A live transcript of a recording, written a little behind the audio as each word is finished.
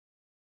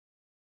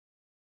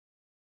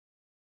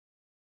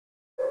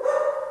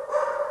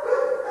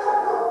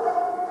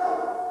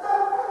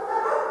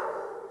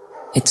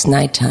It's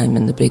nighttime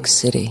in the big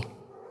city.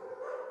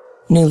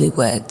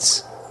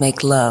 Newlyweds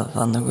make love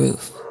on the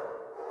roof.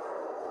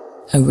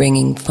 A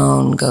ringing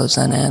phone goes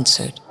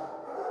unanswered.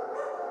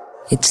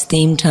 It's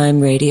Theme Time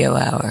Radio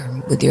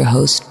Hour with your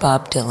host,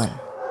 Bob Dylan.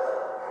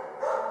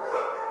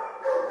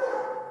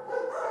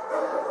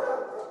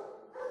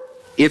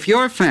 If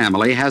your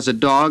family has a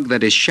dog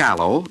that is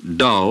shallow,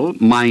 dull,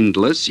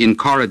 mindless,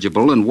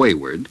 incorrigible, and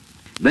wayward,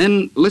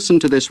 then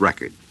listen to this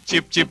record.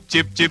 Chip, chip,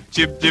 chip, chip,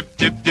 chip, chip,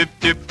 chip, chip,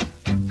 chip.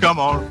 Come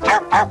on.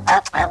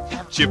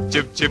 Chip,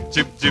 chip, chip,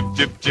 chip, chip,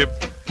 chip, chip.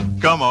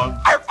 Come on.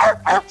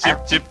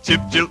 Chip, chip,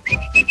 chip, chip.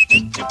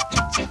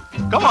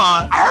 Come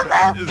on.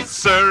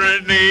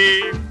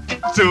 Serenade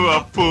to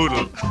a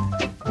poodle.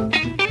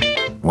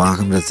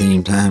 Welcome to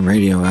Theme Time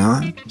Radio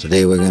Hour.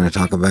 Today we're going to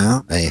talk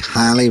about a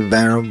highly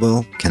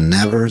variable,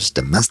 carnivorous,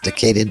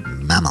 domesticated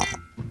mammal.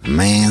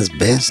 Man's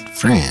best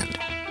friend.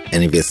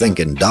 And if you're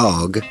thinking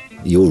dog,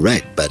 you're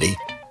right, buddy.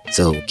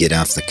 So get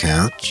off the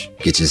couch,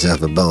 get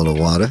yourself a bowl of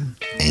water,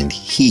 and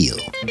heal.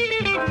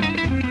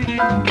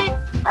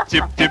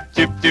 Chip, chip,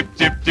 chip, chip,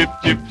 chip, chip,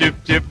 chip, chip,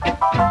 chip.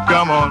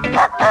 Come on.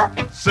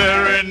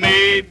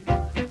 Serenade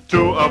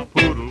to a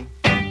poodle.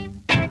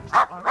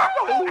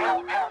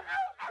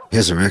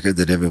 Here's a record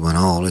that everyone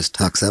always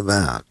talks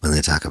about when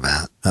they talk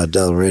about how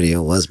dull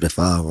radio was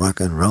before rock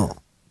and roll.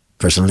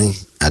 Personally,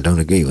 I don't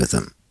agree with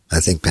them.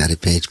 I think Patti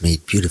Page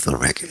made beautiful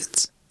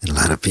records, and a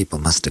lot of people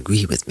must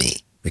agree with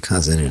me,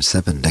 because in her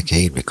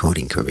 7-decade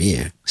recording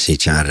career, she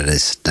charted a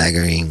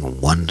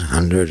staggering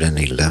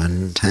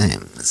 111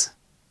 times.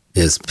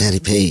 Here's Patti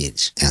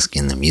Page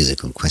asking the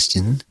musical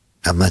question,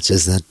 how much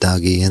is that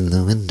doggy in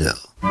the window?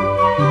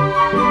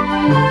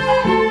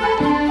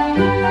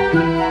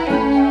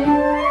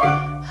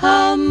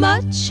 How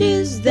much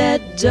is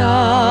that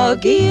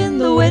doggy in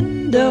the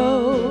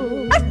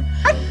window?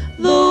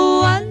 The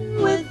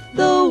one with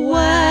the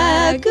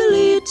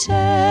waggly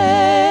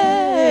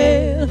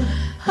tail.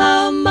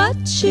 How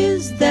much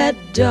is that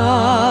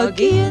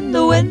doggy in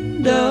the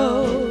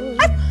window?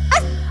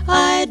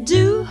 I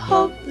do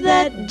hope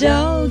that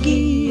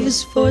doggy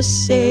is for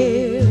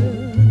sale.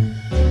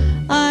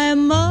 I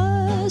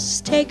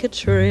must take a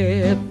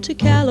trip to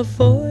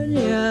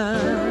California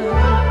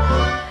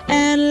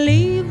and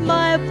leave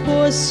my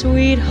poor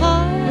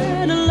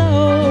sweetheart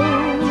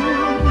alone.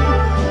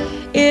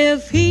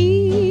 If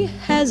he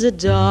has a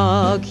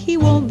dog, he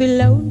won't be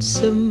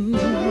lonesome,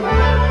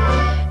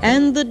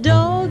 and the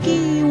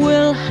doggy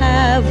will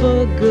have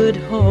a good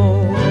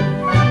home.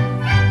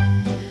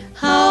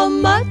 How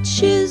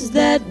much is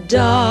that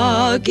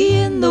doggy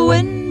in the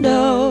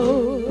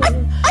window?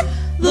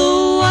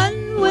 The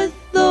one with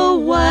the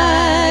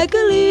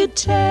waggly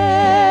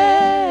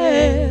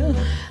tail.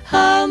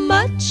 How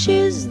much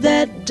is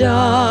that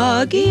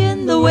doggy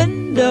in the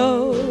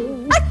window?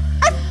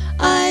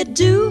 I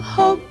do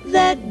hope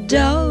that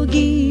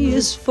doggy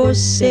is for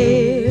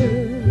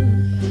sale.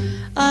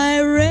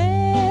 I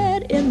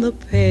read in the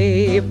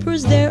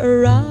papers there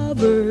are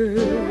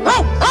robbers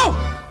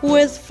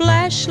with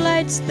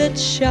flashlights that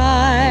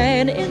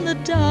shine in the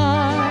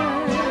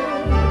dark.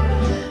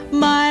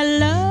 My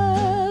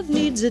love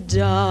needs a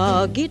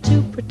doggy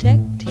to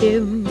protect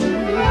him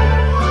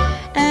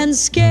and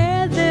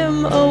scare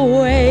them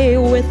away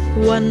with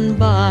one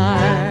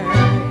bark.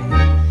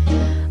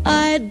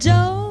 I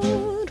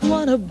don't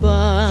want a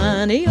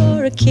bunny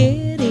or a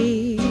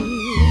kitty.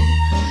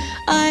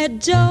 I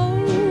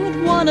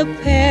don't want a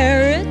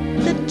parrot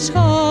that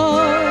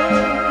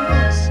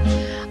talks.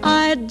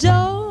 I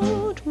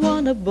don't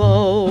want a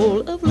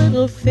bowl of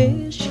little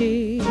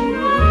fishies.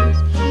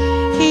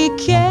 He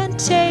can't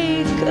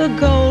take a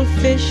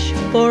goldfish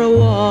for a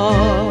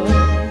walk.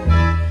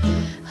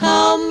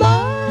 How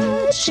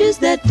much is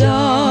that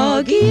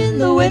doggy in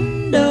the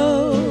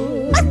window?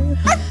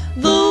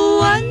 The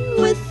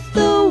one with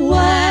the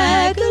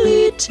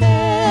waggly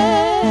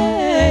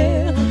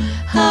tail.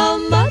 How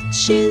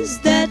much is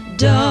that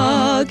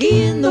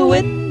doggy in the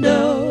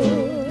window?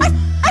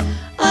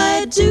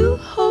 I do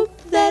hope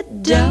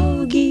that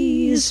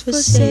doggy is for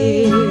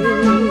sale.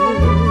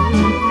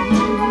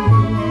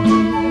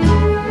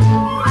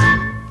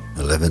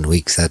 11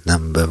 weeks at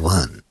number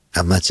 1.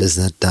 How much is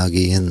that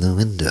doggy in the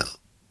window?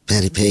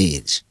 Patti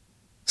Page.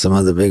 Some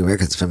other big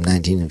records from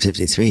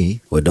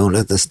 1953 were Don't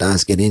Let the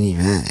Stars Get in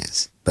Your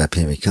Eyes by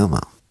Perry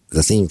Como,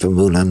 the theme from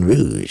Moulin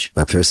Rouge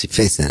by Percy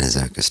Faith and his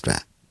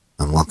orchestra,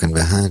 I'm Walking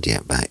Behind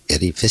You by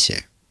Eddie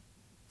Fisher.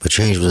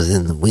 Portrayed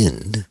Within the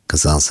Wind,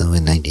 because also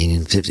in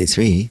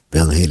 1953,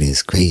 Bill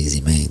Haley's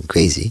Crazy Man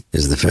Crazy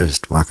is the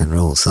first rock and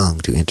roll song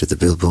to enter the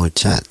Billboard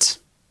charts.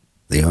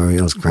 The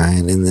Orioles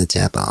Crying in the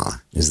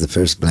Chapel is the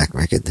first black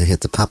record to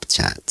hit the pop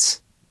charts.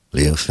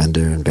 Leo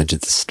Fender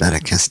invented the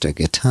Stratocaster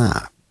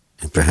guitar.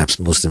 And perhaps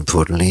most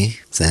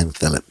importantly, Sam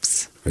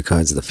Phillips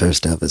records the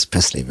first Elvis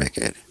Presley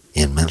record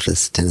in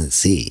Memphis,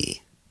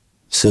 Tennessee.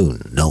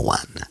 Soon, no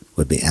one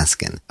would be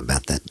asking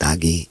about that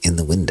doggy in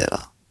the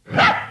window.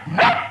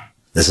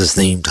 This is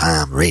Theme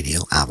Time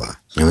Radio Hour,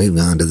 and we've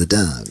gone to the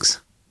dogs.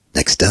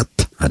 Next up,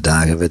 a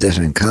dog of a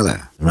different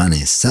color,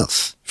 Ronnie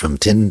Self from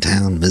Tin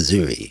Town,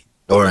 Missouri.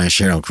 Or as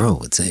Sheryl Crow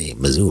would say,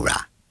 Missouri.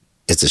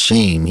 It's a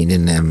shame he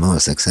didn't have more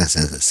success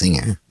as a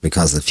singer,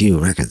 because the few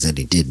records that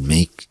he did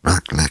make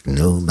rocked like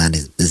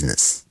nobody's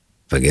business.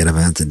 Forget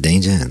about the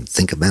danger and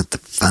think about the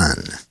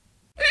fun.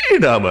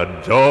 And I'm a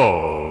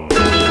dog.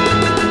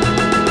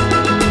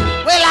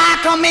 Well, I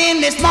come in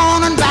this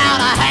morning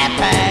about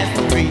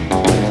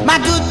 3:30. My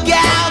good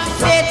gal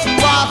said she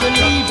was a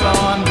leave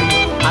on me.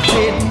 I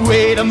said,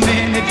 wait a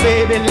minute,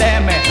 baby,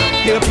 let me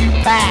help you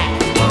pack.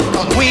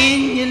 'Cause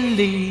when you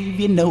leave,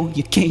 you know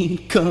you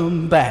can't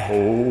come back.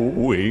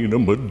 Oh, ain't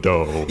I'm a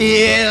dog.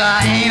 Yeah,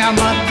 I ain't I'm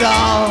a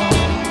dog.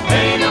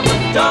 Ain't I'm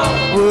a dog.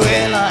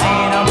 Well, I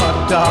ain't I'm a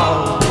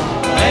dog.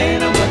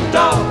 Ain't I'm a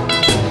dog.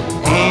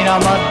 Ain't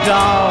I'm a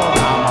dog.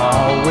 I'm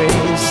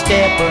always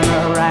stepping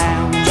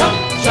around. Chuck,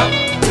 chuck,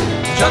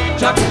 chuck,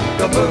 chuck,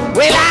 kaboom.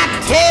 Well, I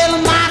tell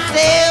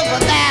myself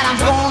that I'm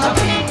gonna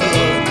be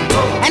good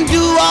and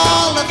do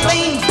all the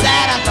things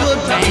that a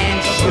good man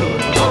should.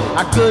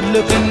 A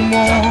good-looking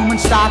woman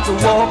starts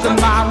walking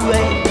my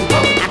way.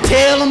 I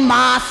tell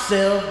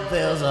myself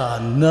there's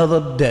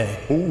another day.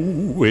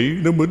 Oh,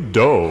 ain't I'm a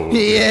dog.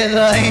 Yes,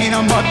 ain't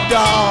I'm a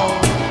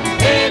dog.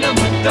 Ain't I'm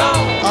a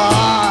dog.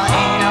 Oh,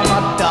 ain't I'm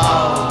a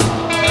dog.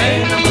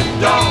 Ain't I'm a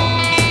dog.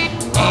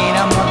 Ain't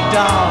I'm a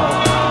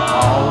dog.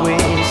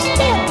 Always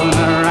stepping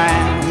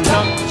around.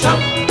 Chuck,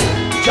 chuck,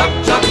 chuck,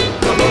 chuck,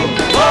 kaboom.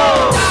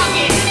 Oh!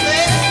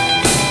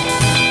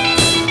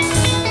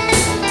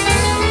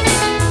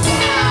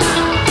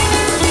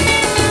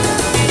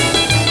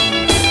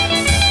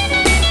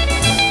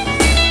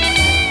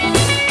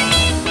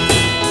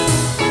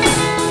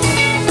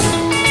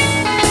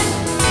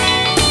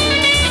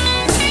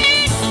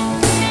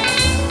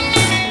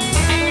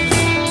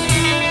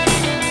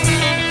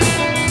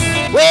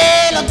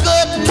 Well, a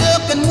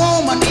good-looking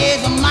woman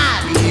is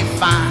mighty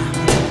fine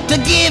to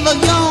give a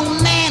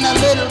young man a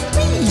little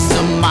peace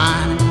of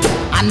mind.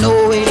 I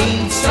know it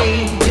ain't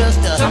safe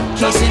just to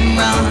kiss and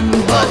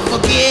run, but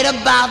forget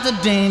about the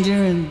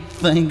danger and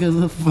think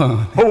of the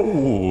fun.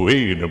 Oh,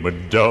 ain't I'm a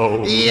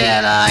dog.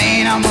 Yeah, I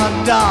ain't I'm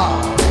a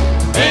dog.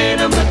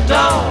 Ain't I'm a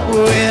dog.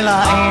 Well,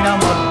 I ain't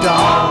I'm a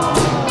dog.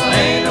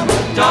 Ain't I'm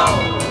a dog.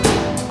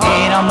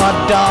 Ain't I'm a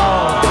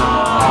dog.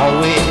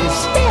 Always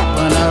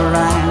stepping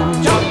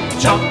around. Chuck,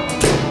 chuck,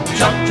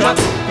 chuck, chuck,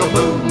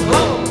 kaboom.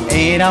 Oh!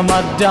 Ain't I'm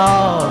a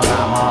dog.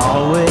 I'm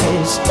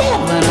always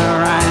stepping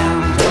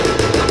around.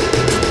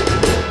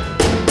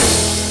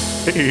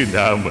 Ain't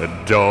I'm a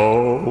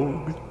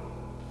dog.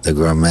 The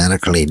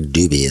grammatically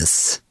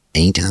dubious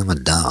Ain't I'm a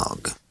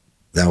Dog.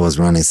 That was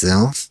Ronnie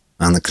Self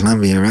on the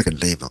Columbia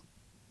record label.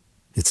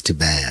 It's too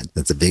bad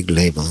that the big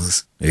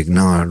labels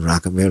ignored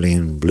rockabilly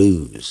and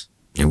blues.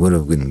 It would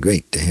have been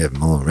great to have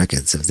more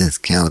records of this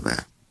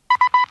caliber.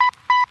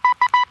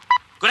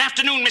 Good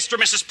afternoon, Mr.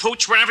 and Mrs.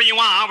 Pooch, wherever you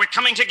are. We're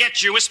coming to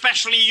get you,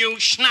 especially you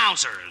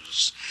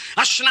schnauzers.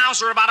 A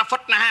schnauzer about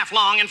 1.5 feet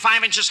long and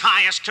 5 inches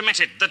high has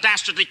committed the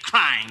dastardly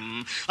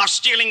crime of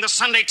stealing the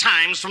Sunday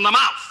Times from the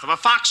mouth of a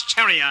fox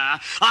terrier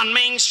on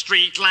Main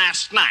Street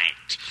last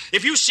night.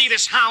 If you see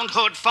this hound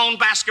hood, phone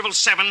Baskerville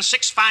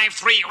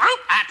 7653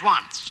 at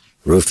once.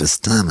 Rufus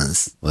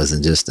Thomas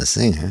wasn't just a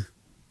singer,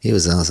 he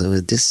was also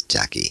a disc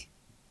jockey.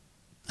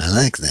 I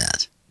like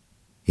that.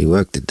 He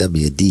worked at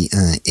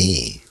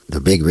WDIA, the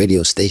big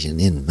radio station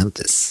in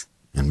Memphis,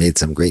 and made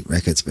some great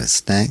records for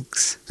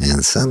Stax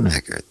and Sun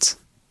Records.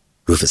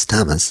 Rufus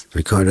Thomas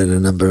recorded a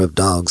number of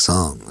dog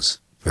songs.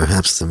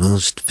 Perhaps the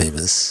most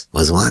famous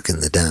was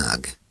Walkin' the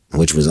Dog,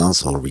 which was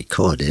also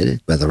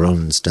recorded by the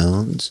Rolling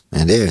Stones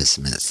and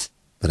Aerosmith.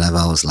 But I've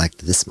always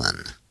liked this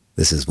one.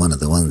 This is one of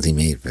the ones he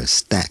made for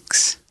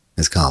Stax.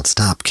 It's called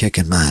Stop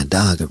Kicking My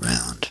Dog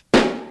Around.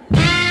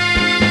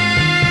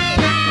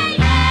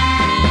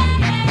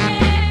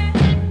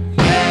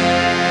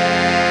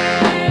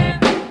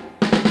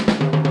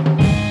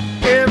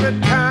 Every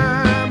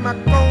time I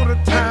go to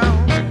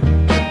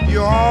town,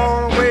 you're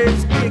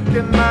always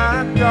kicking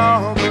my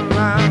dog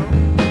around.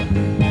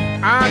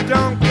 I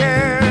don't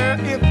care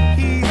if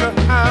he's a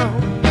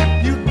hound,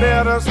 you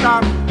better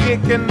stop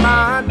kicking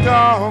my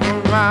dog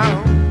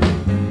around.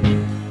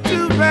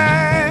 Too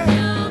bad,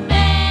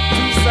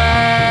 too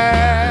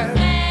sad,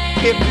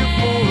 if you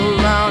fool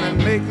around and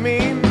make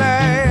me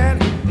mad.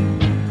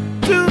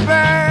 Too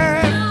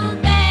bad,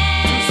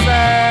 too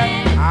sad,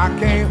 I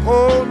can't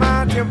hold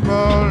my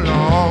temper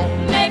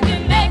long. Make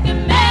him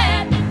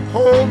mad.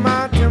 Hold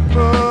my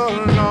temper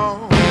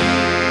long.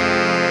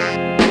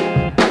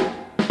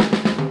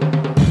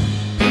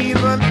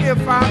 Even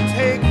if I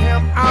take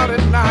him out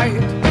at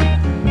night,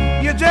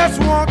 you just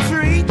won't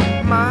treat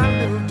my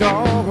little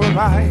dog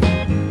right.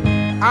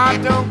 I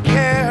don't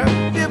care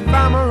if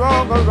I'm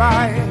wrong or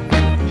right,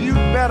 you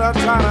better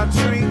try to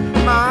treat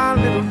my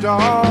little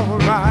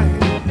dog right.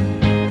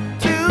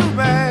 Too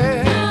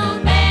bad,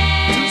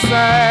 too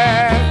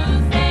sad,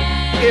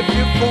 if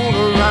you fool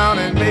around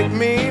and make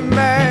me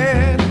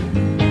mad.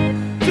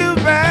 Too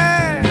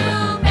bad,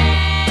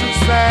 too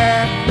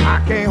sad,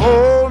 I can't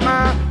hold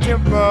my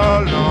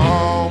temper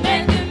long.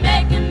 Make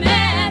him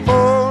mad.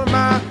 Hold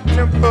my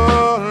temper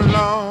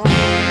long.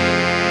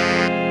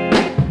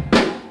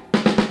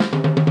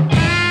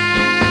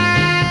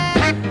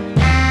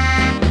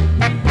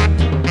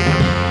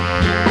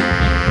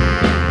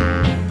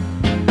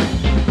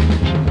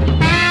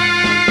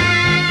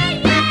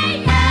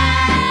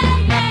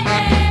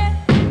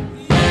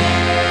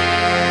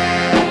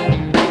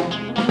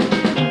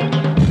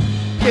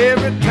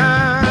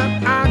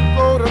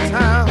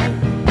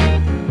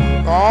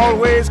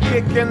 always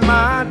kicking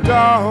my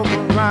dog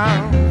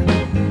around.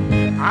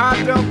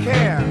 I don't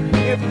care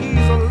if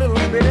he's a little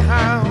bitty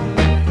hound.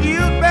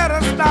 You'd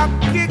better stop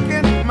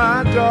kicking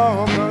my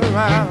dog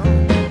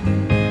around.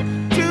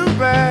 Too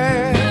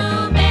bad,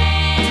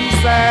 too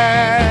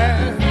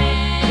sad.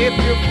 If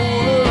you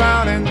fool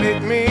around and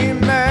make me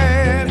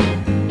mad.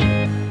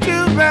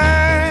 Too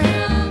bad,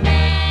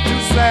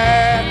 too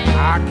sad.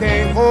 I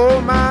can't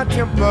hold my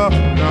temper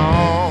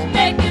long.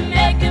 Make him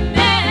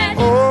mad.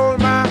 Hold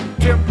my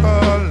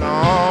temper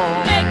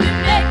long. Make him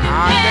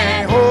I mad.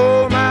 can't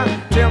hold my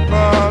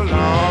temper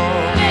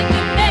long. Make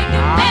him I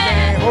mad.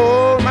 can't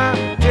hold my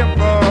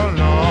temper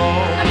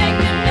long. Make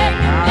him I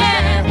mad.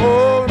 can't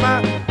hold my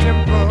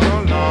temper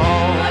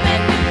long.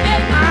 Make him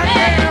mad. I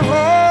can't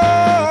hold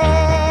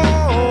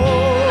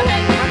my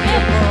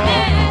temper long.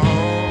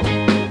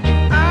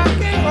 I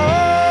can't hold my temper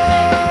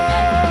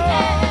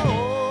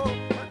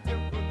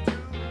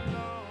too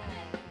long.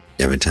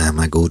 Every time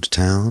I go to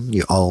town,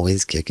 you're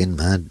always kicking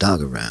my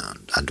dog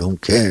around. I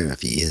don't care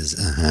if he is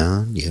a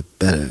hound, you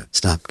better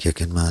stop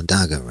kicking my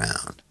dog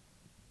around.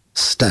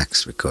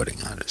 Stax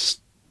recording artist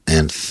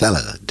and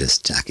fella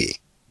disc jockey,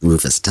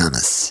 Rufus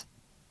Thomas.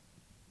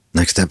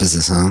 Next up is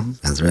a song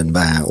that's written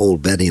by our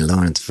old Betty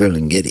Lawrence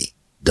Ferlinghetti,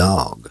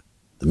 Dog.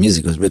 The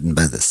music was written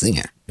by the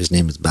singer. His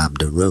name is Bob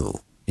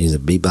DeRoe. He's a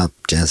bebop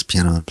jazz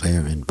piano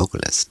player and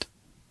vocalist.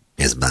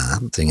 Here's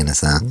Bob singing a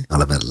song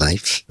all about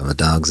life from a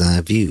dog's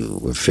eye view,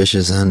 where fish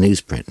is on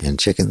newsprint and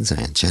chickens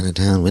are in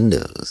Chinatown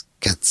windows,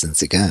 cats and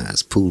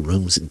cigars, pool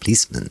rooms and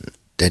policemen,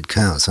 dead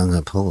cows hung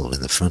up whole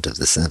in the front of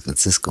the San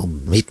Francisco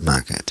meat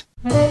market.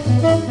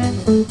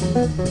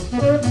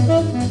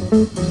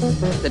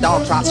 The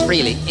dog trots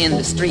freely in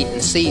the street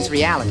and sees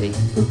reality,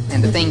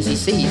 and the things he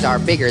sees are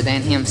bigger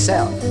than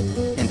himself,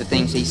 and the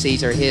things he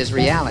sees are his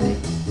reality.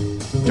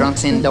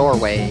 Drunks in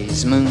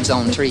doorways, moons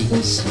on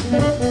trees.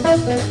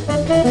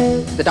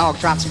 The dog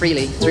trots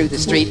freely through the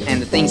street,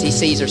 and the things he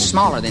sees are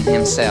smaller than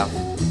himself.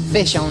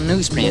 Fish on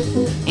newsprint,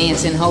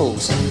 ants in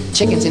holes,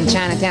 chickens in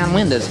Chinatown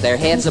windows, their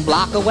heads a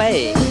block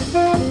away.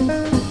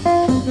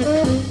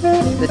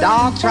 The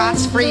dog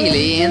trots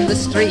freely in the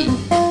street,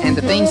 and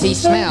the things he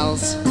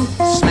smells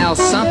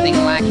something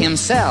like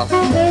himself.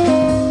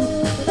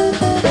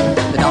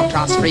 The dog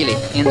trots freely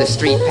in the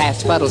street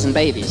past puddles and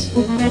babies,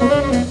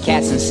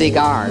 cats and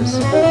cigars,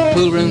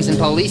 pool rooms and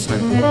policemen.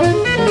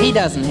 He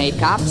doesn't hate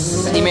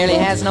cops, he merely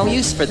has no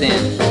use for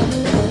them.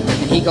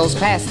 And he goes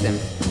past them,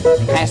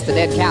 and past the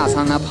dead cows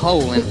hung up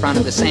whole in front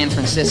of the San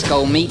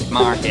Francisco meat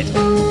market.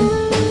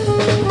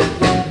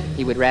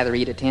 He would rather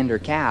eat a tender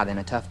cow than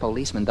a tough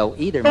policeman, though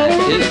either might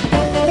do.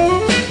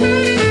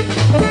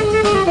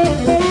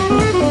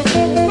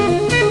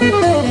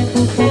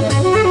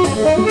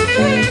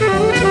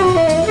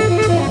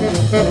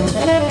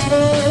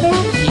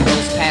 He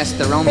goes past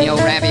the Romeo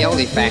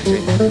Ravioli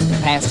factory,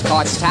 past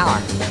Court's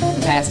Tower,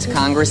 and past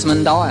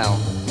Congressman Doyle.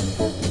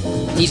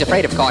 He's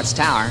afraid of Court's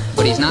Tower,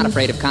 but he's not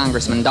afraid of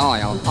Congressman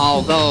Doyle,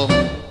 although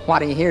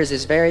what he hears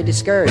is very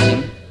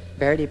discouraging,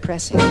 very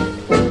depressing,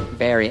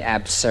 very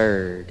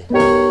absurd.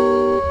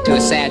 To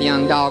a sad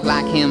young dog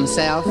like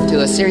himself,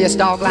 to a serious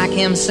dog like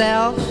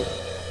himself.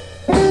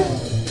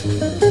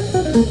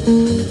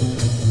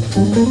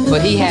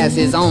 But he has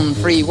his own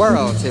free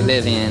world to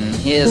live in,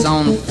 his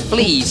own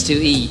fleas to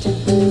eat.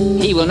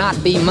 He will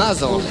not be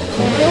muzzled.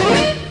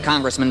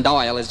 Congressman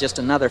Doyle is just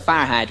another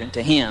fire hydrant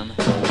to him.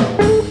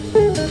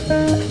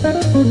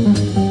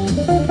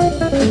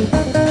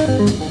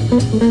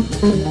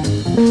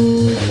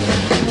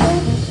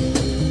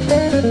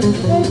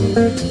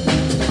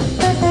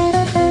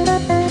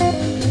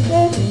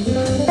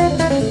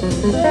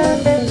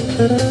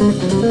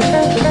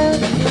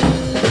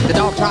 The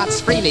dog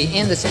trots freely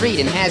in the street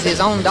and has his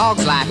own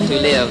dog's life to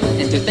live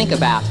and to think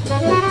about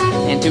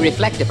and to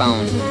reflect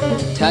upon,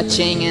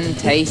 touching and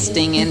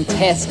tasting and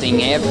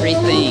testing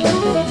everything,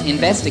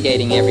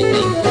 investigating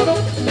everything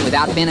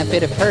without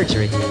benefit of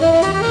perjury.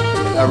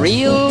 A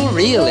real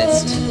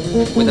realist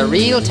with a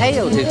real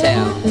tale to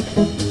tell,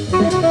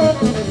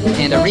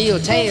 and a real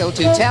tale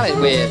to tell it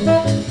with.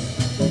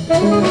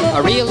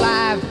 A real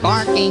live,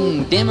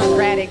 barking,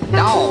 democratic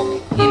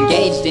dog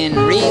engaged in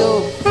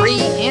real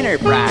free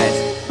enterprise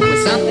with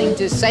something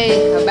to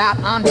say about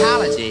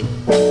ontology,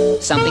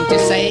 something to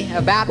say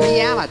about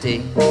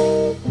reality,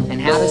 and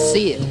how to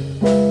see it,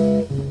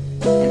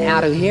 and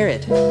how to hear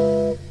it,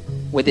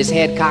 with his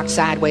head cocked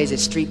sideways at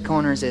street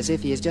corners as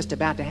if he is just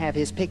about to have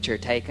his picture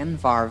taken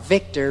for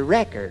Victor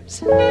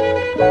Records.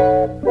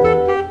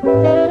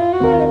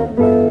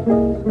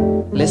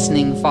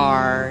 Listening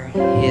for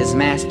his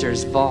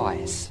master's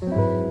voice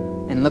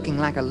and looking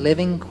like a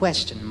living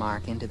question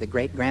mark into the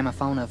great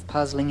gramophone of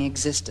puzzling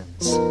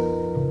existence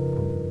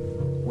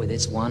with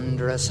its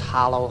wondrous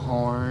hollow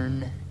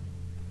horn,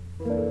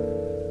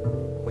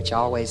 which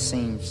always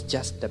seems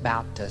just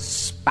about to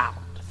spout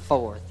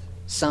forth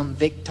some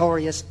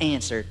victorious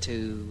answer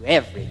to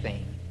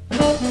everything.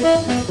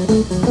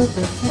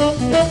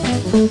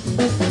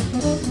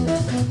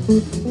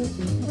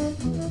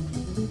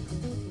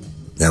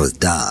 That was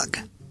Dog.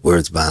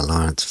 Words by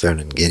Lawrence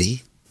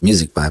Ferlinghetti.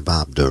 Music by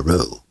Bob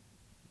Dorough.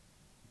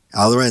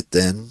 All right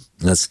then,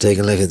 let's take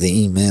a look at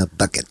the email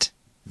bucket.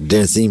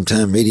 Dear Theme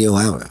Time Radio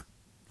Hour.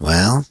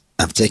 Well,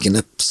 I've taken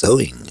up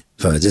sewing,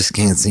 for I just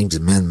can't seem to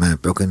mend my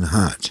broken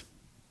heart.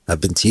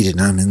 I've been cheated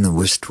on in the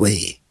worst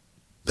way.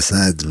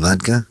 Besides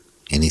vodka,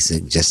 any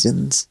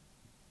suggestions?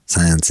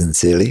 Signed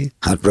sincerely,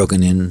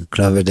 Heartbroken in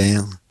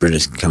Cloverdale,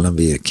 British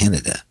Columbia,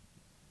 Canada.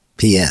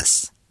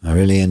 P.S. I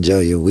really enjoy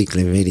your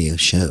weekly radio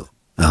show.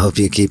 I hope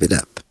you keep it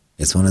up.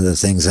 It's one of the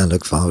things I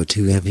look forward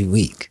to every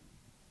week.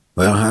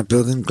 Well,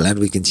 Heartbroken, glad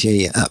we can cheer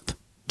you up.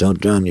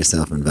 Don't drown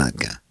yourself in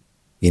vodka.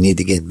 You need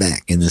to get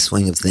back in the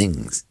swing of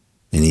things.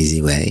 An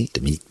easy way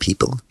to meet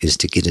people is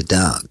to get a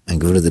dog and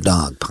go to the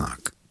dog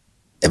park.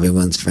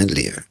 Everyone's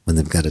friendlier when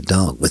they've got a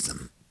dog with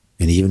them.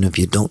 And even if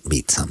you don't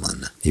meet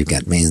someone, you've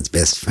got man's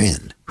best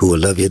friend who will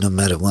love you no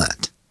matter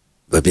what.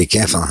 But be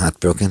careful,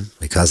 Heartbroken,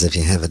 because if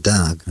you have a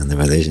dog and the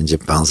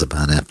relationship falls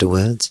apart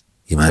afterwards,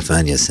 you might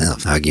find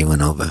yourself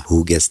arguing over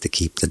who gets to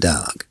keep the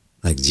dog,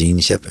 like Gene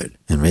Shepard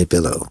and Ray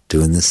Pillow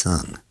doing the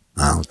song,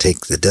 I'll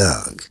Take the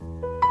Dog.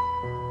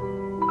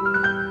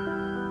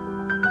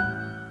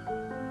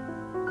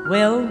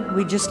 Well,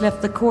 we just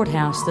left the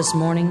courthouse this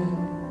morning,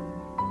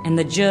 and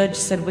the judge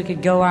said we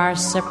could go our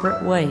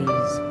separate ways.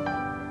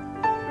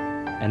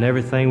 And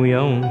everything we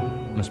own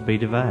must be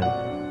divided,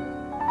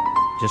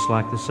 just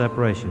like the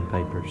separation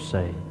papers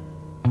say.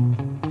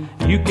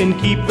 You can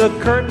keep the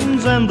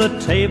curtains and the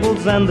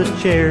tables and the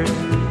chairs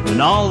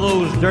and all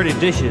those dirty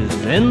dishes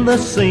in the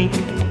sink.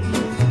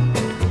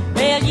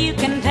 Well, you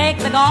can take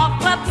the golf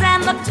clubs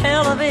and the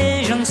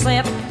television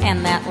set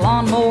and that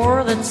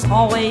lawnmower that's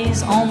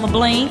always on the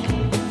blink.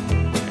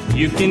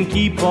 You can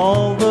keep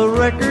all the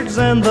records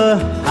and the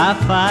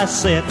hi-fi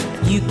set.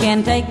 You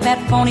can take that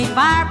phony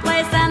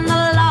fireplace and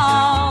the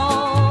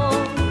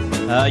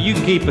log. You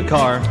can keep the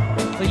car.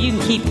 Well, you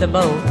can keep the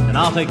boat. And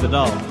I'll take the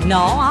dog. No,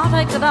 I'll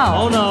take the dog.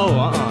 Oh,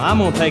 no, I'm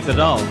gonna take the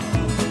dog.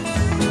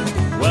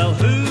 Well,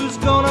 who's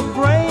gonna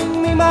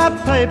bring me my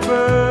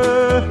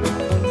paper?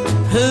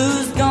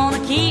 Who's gonna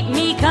keep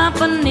me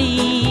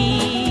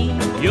company?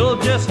 You'll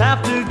just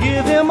have to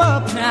give him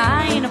up.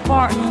 I ain't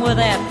a-parting with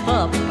that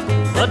pup.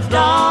 The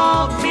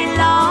dog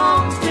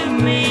belongs to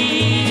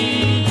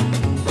me.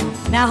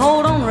 Now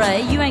hold on,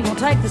 Ray, you ain't gonna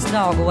take this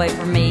dog away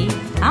from me.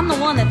 I'm the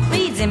one that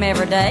feeds him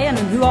every day and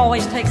who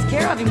always takes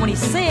care of him when he's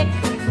sick.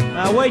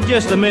 Now wait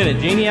just a minute,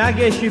 Jeannie, I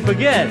guess you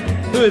forget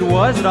who it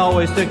was that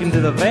always took him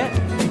to the vet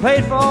and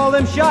paid for all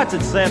them shots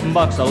at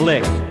 $7 a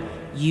lick.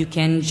 You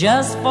can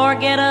just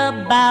forget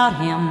about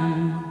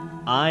him.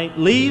 I ain't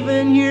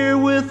leaving here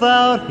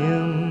without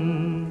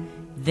him.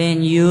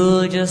 Then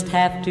you'll just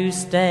have to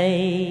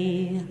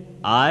stay.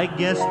 I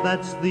guess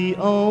that's the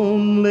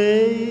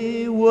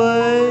only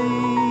way.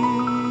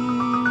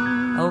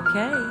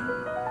 Okay.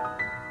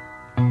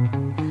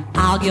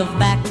 I'll give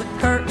back the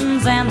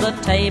curtains and the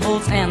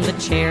tables and the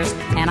chairs,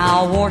 and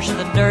I'll wash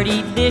the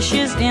dirty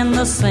dishes in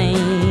the sink.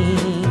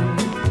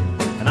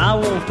 And I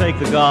won't take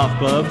the golf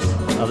clubs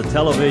or the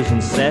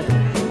television set,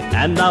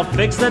 and I'll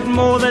fix that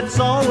mower that's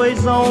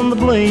always on the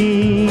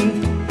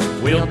blink.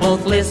 We'll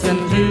both listen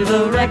to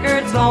the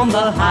records on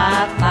the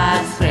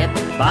hi-fi set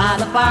by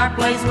the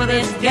fireplace with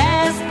its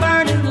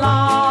gas-burning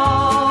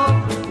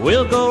log.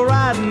 We'll go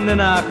riding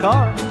in our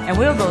car, and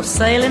we'll go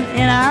sailing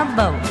in our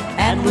boat,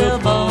 and we'll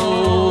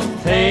both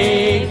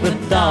take the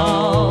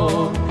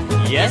dog.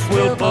 Yes,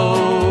 we'll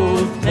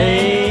both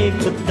take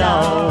the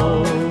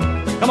dog.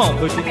 Come on,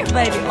 Coochie. Here,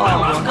 baby.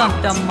 Oh, come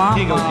to Mama.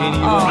 Here you go, Jeannie.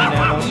 You want me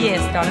now?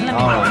 Yes, darling. Let me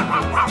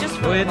go. Just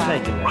go ahead and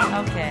take it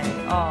now. Okay.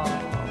 Oh,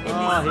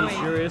 he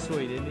sure is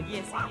sweet, isn't he?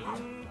 Yes, he is.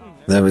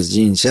 That was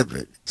Gene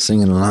Shepard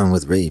singing along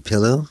with Ray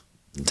Pillow,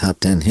 the top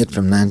 10 hit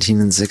from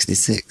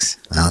 1966,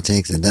 I'll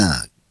Take the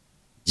Dog.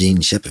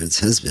 Gene Shepard's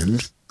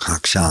husband,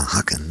 Hawkshaw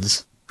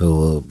Hawkins, who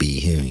we'll be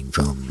hearing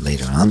from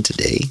later on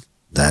today,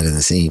 died in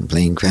the same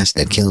plane crash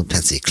that killed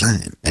Patsy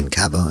Cline and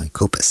Cowboy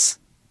Copus.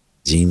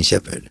 Gene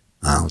Shepard,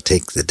 I'll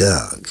Take the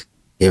Dog,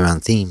 here on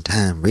Theme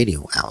Time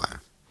Radio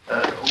Hour.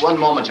 One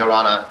moment, Your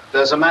Honor.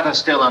 There's a matter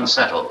still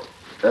unsettled.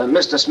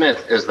 Mr.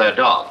 Smith is their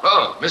dog.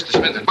 Oh, Mr.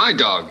 Smith is my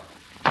dog.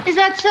 Is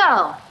that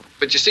so?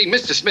 But you see,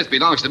 Mr. Smith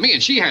belongs to me,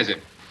 and she has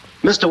him.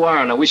 Mr.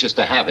 Warner wishes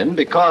to have him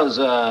because,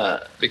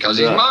 Because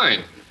he's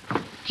mine.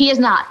 He is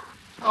not.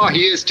 Oh,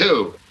 he is,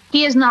 too.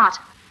 He is not.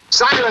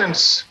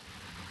 Silence!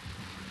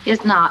 He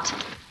is not.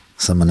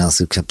 Someone else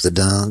who kept the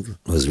dog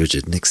was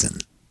Richard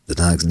Nixon. The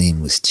dog's name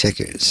was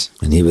Checkers,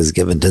 and he was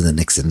given to the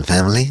Nixon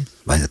family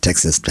by a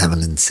Texas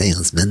traveling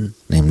salesman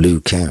named Lou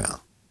Carroll.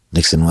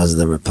 Nixon was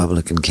the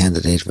Republican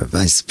candidate for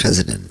vice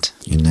president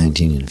in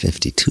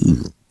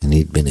 1952, and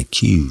he'd been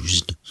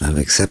accused of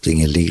accepting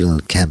illegal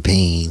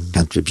campaign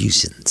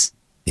contributions.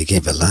 He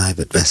gave a live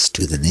address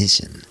to the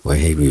nation where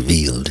he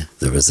revealed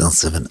the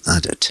results of an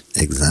audit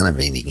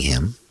exonerating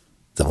him.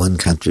 The one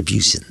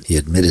contribution he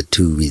admitted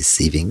to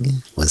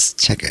receiving was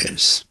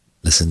Checkers.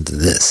 Listen to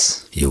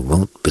this. You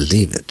won't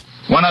believe it.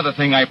 One other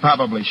thing I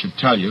probably should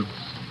tell you.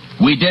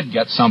 We did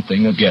get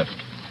something, a gift.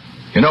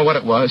 You know what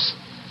it was?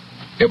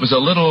 It was a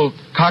little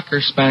Cocker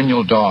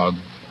Spaniel dog,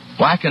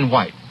 black and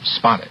white,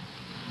 spotted.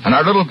 And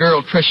our little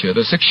girl, Tricia,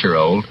 the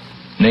 6-year-old,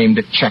 named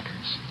it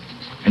Checkers.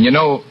 And you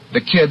know,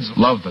 the kids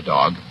love the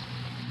dog.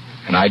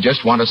 And I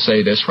just want to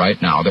say this right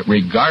now, that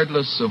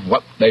regardless of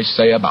what they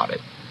say about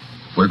it,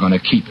 we're going to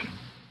keep him.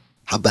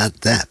 How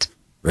about that?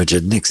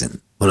 Richard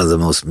Nixon, one of the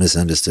most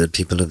misunderstood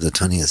people of the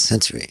 20th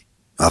century,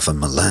 often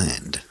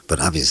maligned, but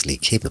obviously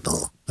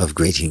capable of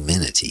great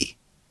humanity.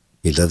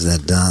 He loved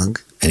that dog,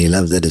 and he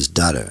loved that his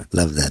daughter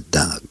loved that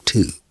dog,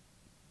 too.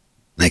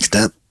 Next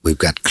up, we've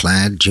got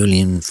Clyde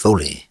Julian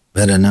Foley,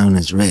 better known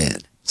as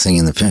Red,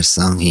 singing the first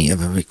song he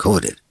ever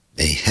recorded,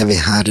 a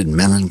heavy-hearted,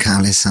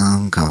 melancholy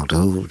song called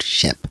Old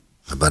Shep,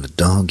 about a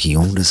dog he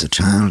owned as a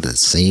child that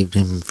saved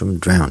him from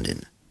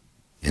drowning.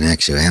 In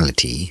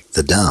actuality,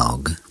 the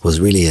dog was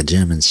really a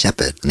German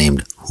shepherd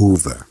named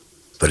Hoover,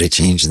 but he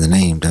changed the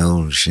name to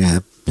Old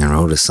Shep and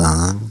wrote a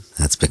song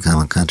that's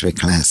become a country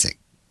classic.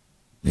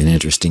 An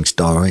interesting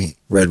story,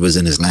 Red was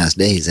in his last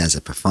days as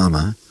a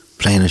performer,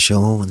 playing a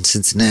show in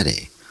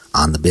Cincinnati,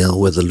 on the bill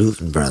with the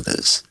Louvin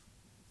brothers.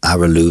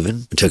 Ira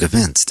Louvin took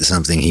offense to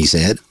something he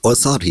said, or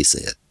thought he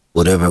said.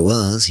 Whatever it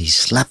was, he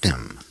slapped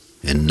him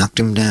and knocked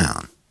him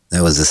down.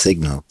 That was a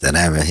signal that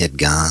Ira had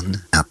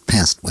gone out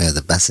past where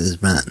the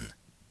buses run.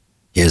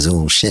 Here's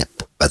Old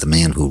Shep by the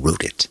man who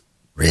wrote it,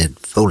 Red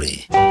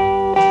Foley.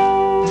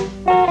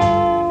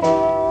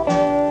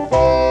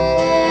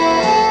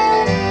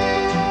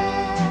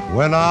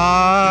 When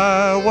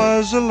I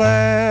was a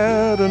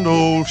lad and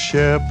Old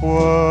Shep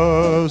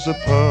was a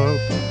pup,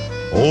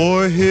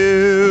 o'er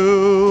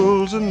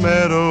hills and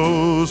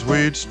meadows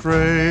we'd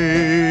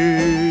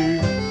stray.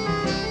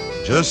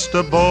 Just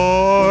a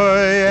boy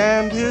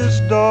and his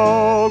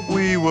dog,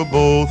 we were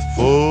both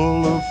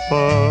full of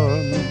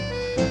fun.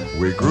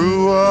 We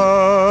grew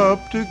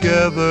up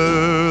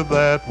together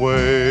that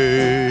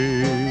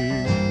way.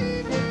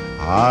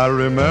 I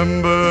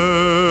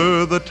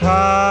remember the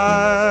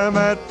time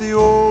at the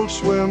old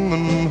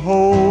swimming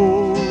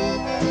hole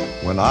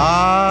when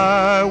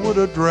I would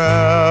have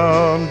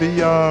drowned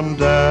beyond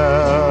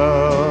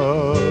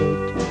doubt.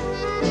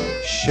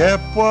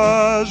 Shep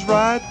was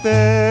right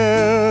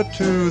there,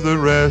 to the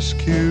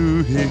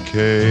rescue he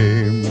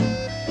came.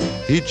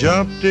 He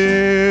jumped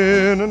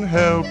in and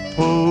helped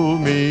pull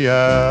me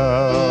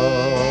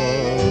out.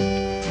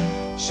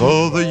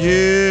 So the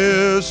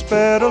years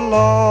sped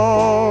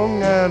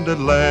along, and at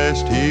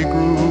last he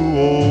grew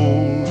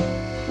old.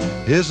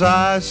 His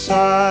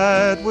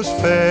eyesight was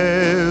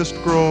fast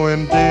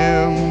growing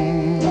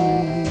dim.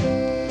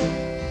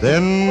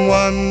 Then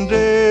one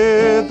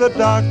day the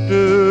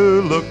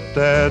doctor looked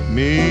at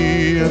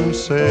me and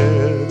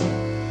said,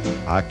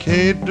 I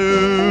can't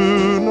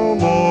do no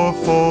more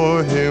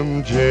for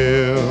him,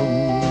 Jim.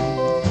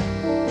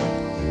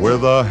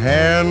 With a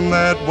hand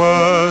that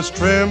was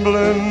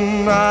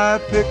trembling, I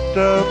picked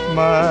up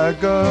my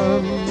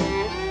gun.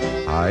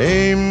 I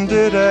aimed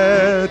it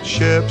at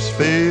Shep's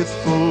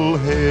faithful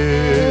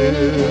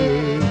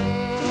head.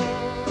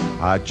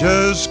 I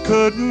just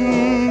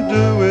couldn't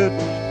do it.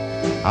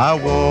 I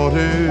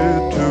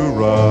wanted to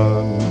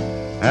run,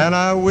 and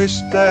I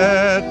wished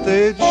that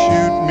they'd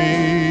shoot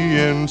me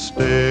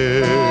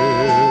instead.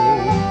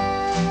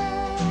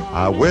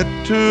 I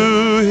went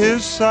to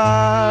his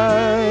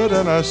side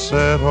and I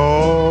sat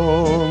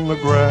on the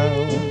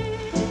ground.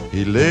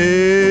 He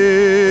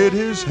laid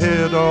his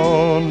head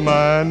on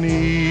my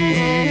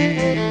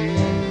knee.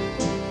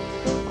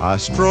 I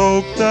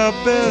stroked the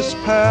best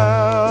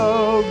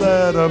pal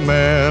that a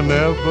man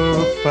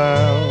ever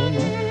found.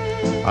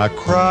 I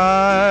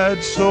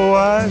cried so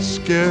I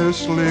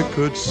scarcely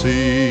could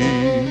see.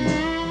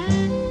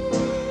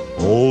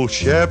 Old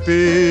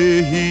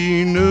Sheppy,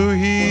 he knew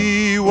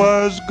he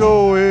was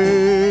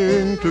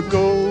going to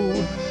go,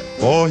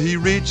 for he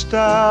reached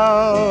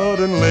out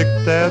and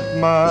licked at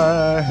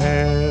my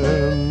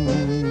hand.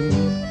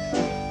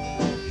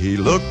 He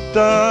looked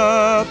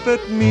up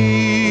at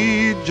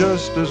me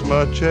just as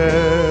much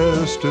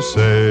as to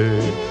say,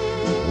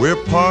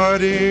 we're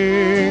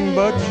parting,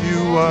 but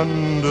you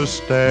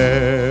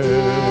understand.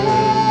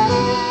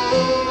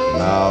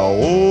 Now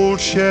old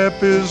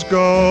Shep is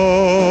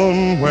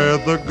gone where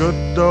the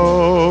good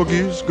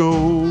doggies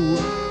go,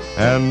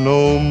 and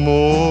no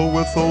more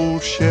with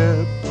old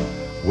Shep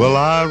will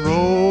I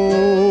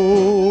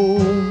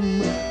roam.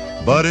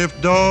 But if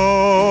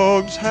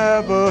dogs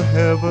have a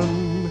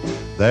heaven,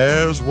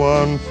 there's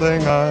one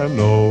thing I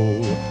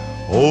know,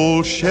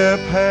 old Shep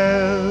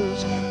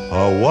has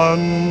a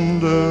wonderful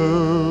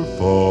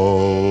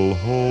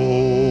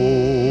home.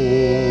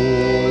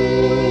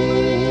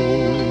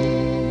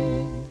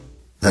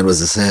 That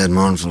was a sad,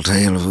 mournful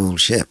tale of Old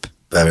Shep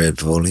by Red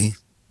Foley.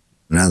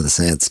 Another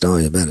sad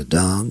story about a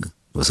dog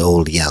was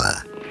Old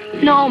Yeller.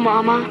 No,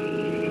 Mama.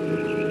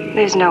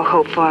 There's no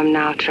hope for him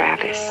now,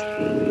 Travis.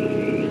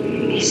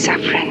 He's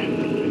suffering.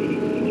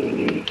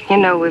 You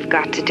know we've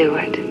got to do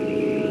it.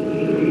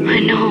 I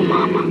know,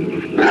 Mama.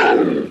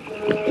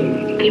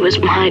 He was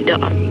my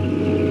dog.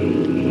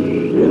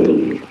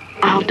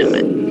 I'll do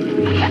it.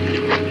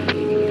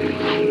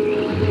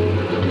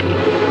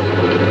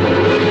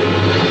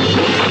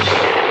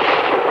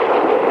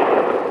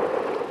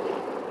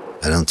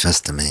 I don't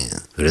trust a man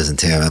who doesn't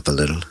tear up a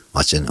little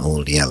watching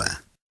Old Yeller.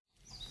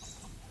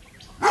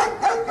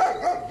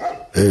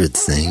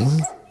 Birds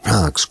sing,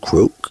 frogs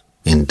croak,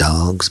 and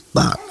dogs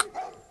bark.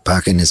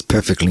 Barking is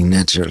perfectly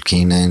natural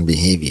canine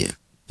behavior.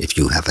 If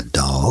you have a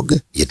dog,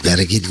 you'd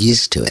better get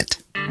used to it.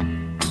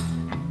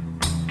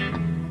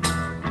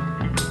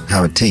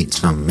 Howard Tate's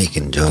from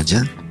Macon,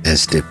 Georgia, a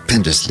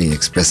stupendously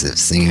expressive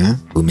singer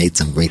who made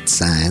some great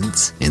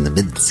sides in the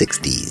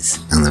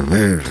mid-60s on the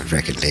Verve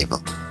record label.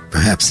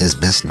 Perhaps his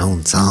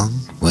best-known song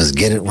was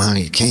Get It While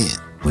You Can,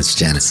 which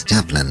Janis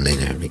Joplin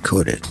later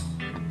recorded.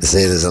 They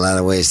say there's a lot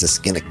of ways to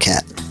skin a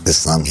cat. This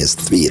song has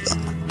 3 of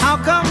them. How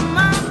come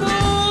my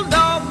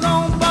bulldog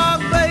don't bark,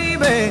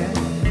 baby,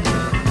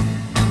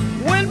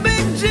 when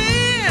Big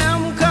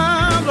Jim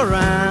comes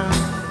around?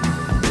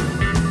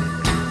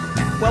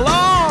 Well,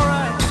 all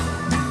right.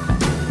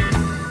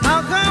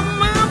 How come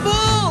my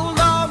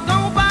bulldog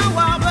don't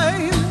bark,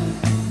 baby,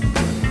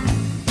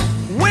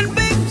 when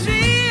Big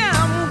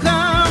Jim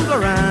comes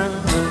around?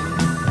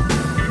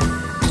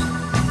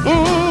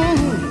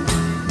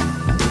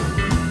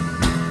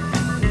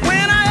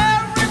 When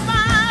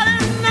everybody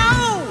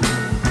knows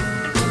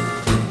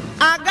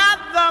I got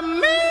the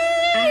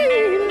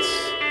meanest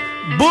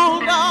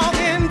bulldog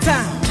in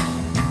town.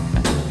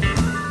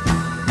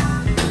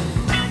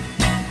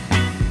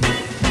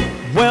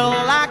 Well,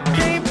 I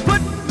can't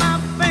put my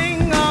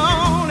finger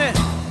on it,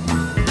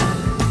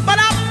 but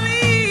I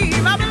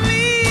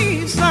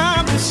believe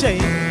something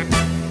shake.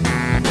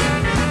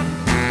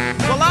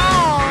 Well,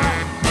 all right.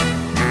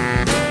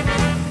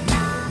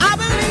 I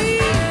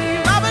believe,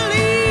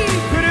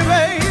 pretty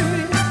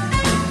baby,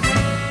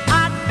 I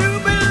do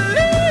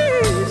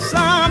believe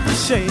something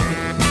shake.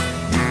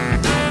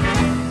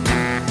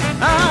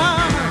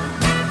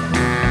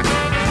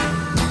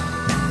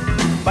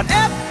 But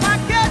if I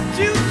get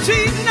you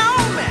cheating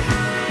on me,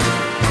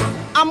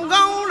 I'm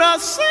gonna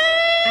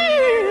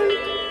send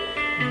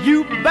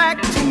you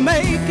back to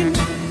Macon.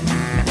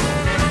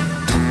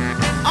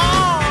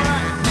 All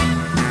right.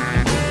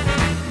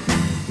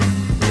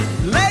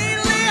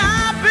 Lately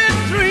I've been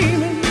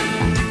dreaming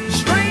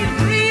strange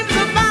dreams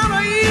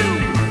about you.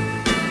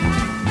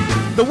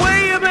 The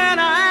way you've been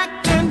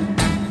acting,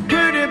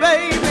 pretty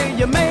baby,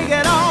 you make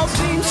it all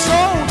seem so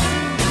true.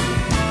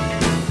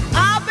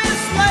 I've been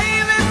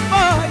slaving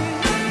for you,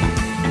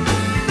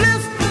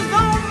 blisters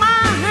on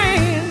my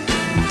hand.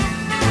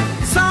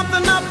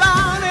 Something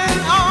about it,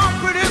 oh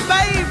pretty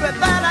baby,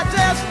 that I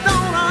just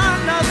don't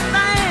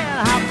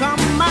understand. How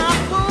come my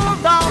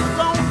bulldog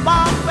don't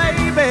bark,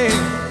 baby,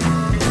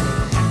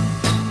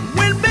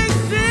 when Big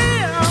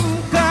Jim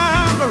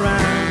comes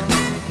around?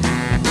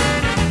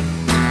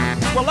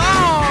 Well,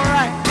 all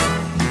right.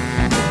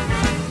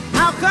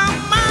 How come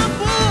my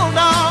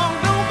bulldog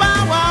don't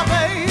bark,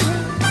 baby,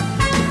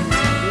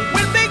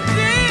 when Big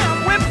Jim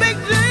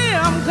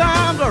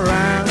comes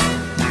around?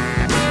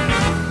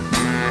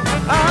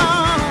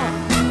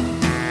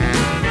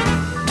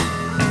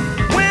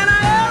 When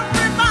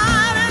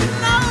everybody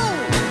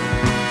knows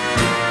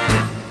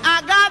I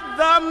got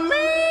the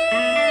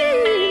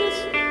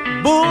meanest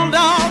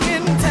bulldog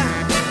in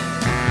town.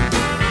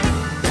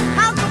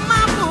 How come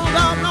my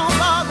bulldog don't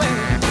bark,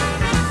 baby?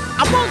 I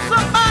want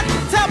somebody to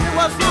tell me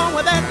what's wrong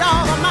with that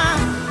dog of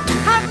mine.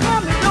 How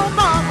come he don't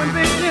bark when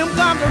Big Jim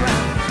comes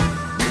around?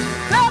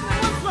 Tell me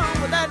what's wrong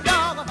with that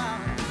dog of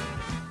mine.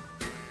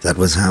 That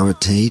was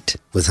Howard Tate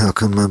with How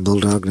Come My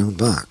Bulldog Don't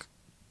Bark.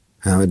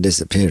 Howard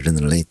disappeared in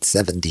the late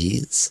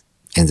 70s,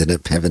 ended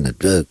up having a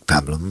drug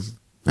problem,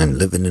 and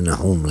living in a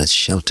homeless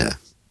shelter.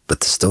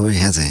 But the story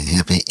has a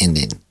happy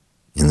ending.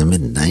 In the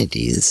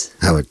mid-90s,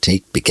 Howard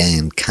Tate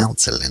began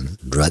counseling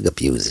drug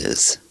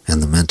abusers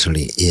and the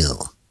mentally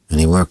ill, and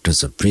he worked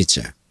as a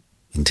preacher.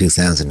 In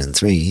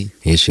 2003,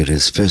 he issued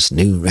his first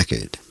new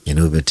record in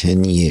over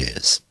 10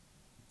 years.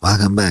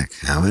 Welcome back,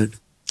 Howard.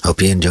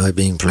 Hope you enjoy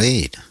being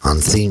played on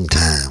Theme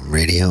Time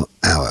Radio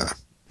Hour.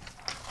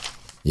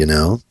 You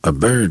know, a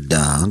bird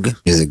dog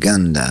is a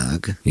gun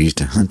dog used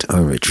to hunt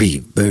or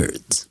retrieve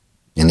birds.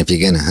 And if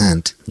you're gonna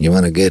hunt, you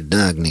want a good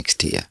dog next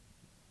to you.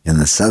 In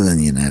the southern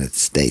United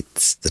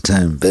States, the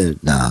term bird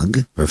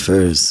dog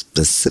refers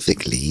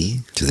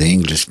specifically to the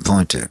English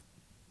pointer.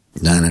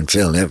 Don and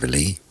Phil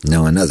Everly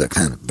know another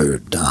kind of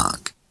bird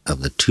dog,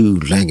 of the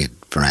two-legged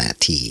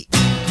variety.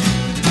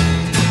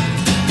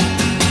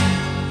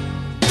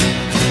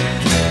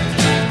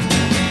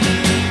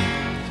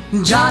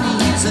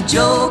 Johnny is a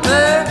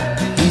joker,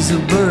 he's a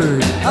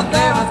bird, a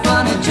very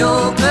funny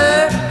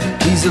joker.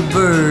 He's a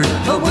bird,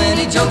 but when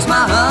he jokes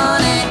my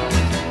honey,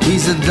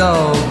 he's a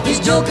dog. His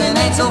joking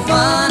ain't so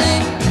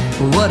funny,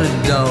 what a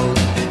dog.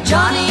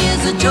 Johnny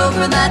is a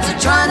joker that's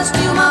trying to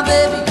steal my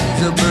baby,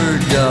 he's a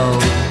bird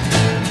dog.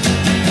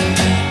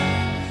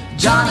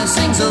 Johnny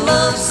sings a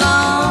love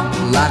song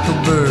like a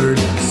bird,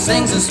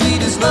 sings the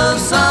sweetest love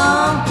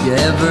song you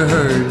ever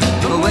heard.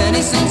 But when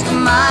he sings to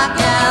my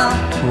gal,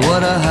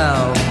 what a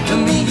howl. To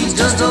me he's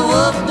just a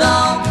wolf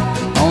dog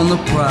on the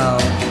prowl.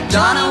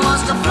 Johnny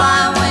wants to fly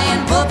away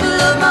and puppy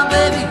love my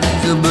baby,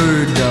 he's a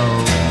bird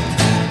dog.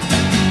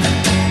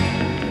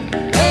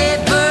 Hey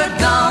bird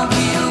dog,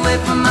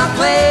 my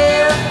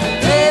quail.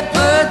 Hey,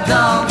 bird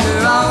dog,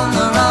 you're on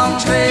the wrong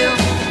trail.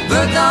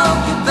 Bird dog,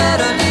 you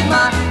better leave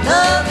my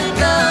lovely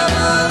love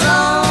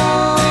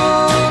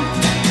alone.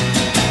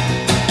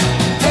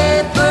 Hey,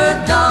 bird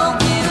dog,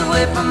 get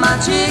away from my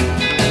chick.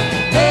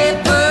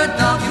 Hey, bird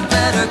dog, you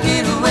better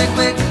get away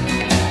quick.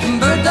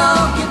 Bird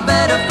dog, you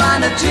better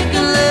find a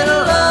chicken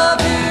little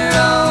of your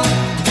own.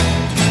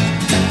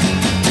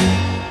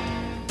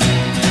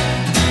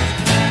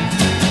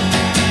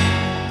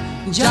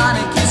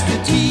 Johnny kissed the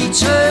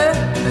teacher.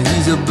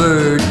 He's a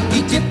bird. He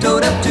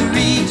tiptoed up to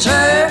reach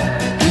her.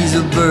 He's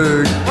a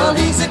bird. Well,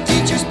 he's a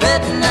teacher's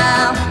pet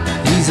now.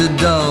 He's a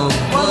dog.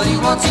 What he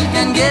wants he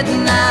can get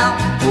now.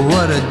 Oh,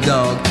 what a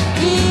dog.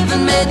 He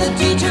even made the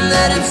teacher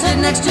let him sit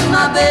next to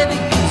my baby.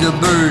 He's a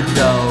bird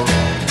dog.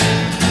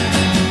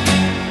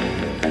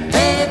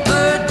 Hey,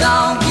 bird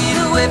dog, get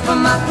away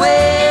from my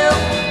quail.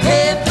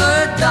 Hey,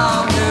 bird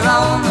dog, you're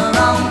on the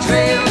wrong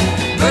trail.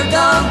 Bird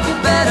dog, you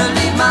better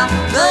leave my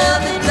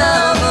lovely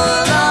love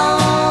alone.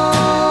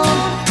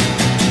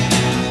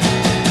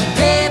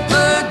 Hey,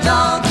 bird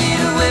dog, get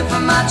away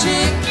from my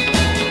chick.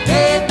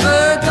 Hey,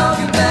 bird dog,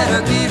 you better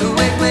get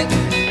away quick.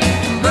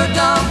 Bird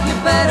dog, you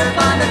better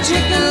find a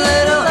chicken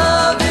little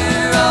of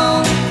your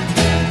own.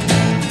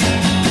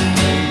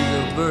 He's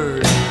a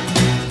bird.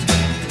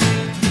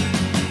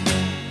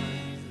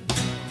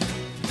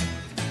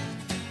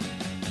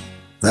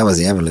 That was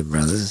the Everly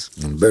Brothers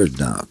and Bird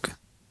Dog.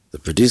 The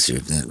producer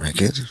of that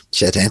record,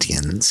 Chet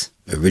Atkins,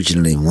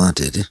 originally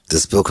wanted the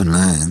spoken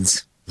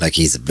lines, like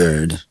he's a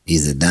bird,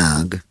 he's a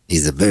dog,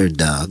 he's a bird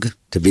dog,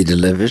 to be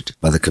delivered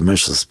by the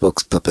commercial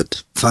spokes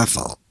puppet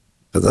Farfel.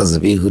 For those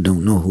of you who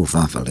don't know who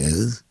Farfel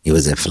is, he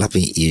was a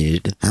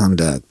floppy-eared hound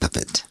dog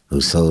puppet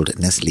who sold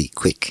Nestle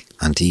Quick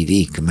on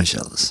TV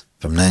commercials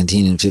from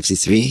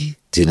 1953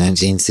 to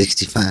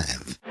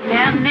 1965.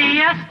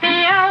 N-E-S-T-L-E-S,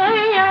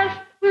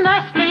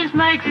 Nestle's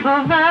makes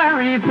the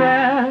very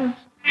best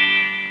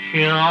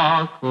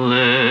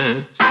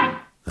chocolate.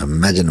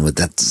 Imagine what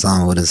that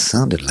song would have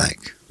sounded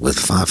like with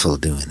Farfel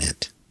doing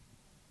it.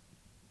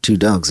 Two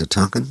dogs are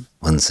talking.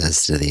 One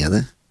says to the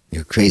other,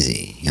 "You're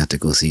crazy. You have to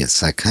go see a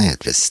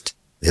psychiatrist."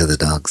 The other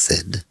dog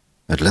said,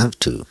 "I'd love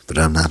to, but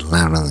I'm not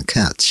allowed on the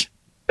couch."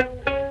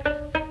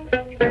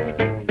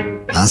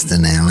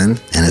 Austin Allen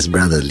and his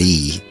brother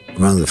Lee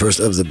were one of the first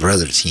of the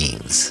brother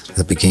teams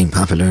that became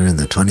popular in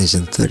the 20s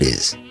and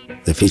 30s.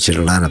 They featured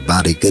a lot of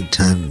body good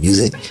time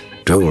music,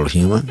 droll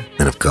humor,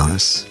 and of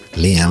course,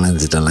 Lee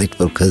Allen's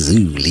delightful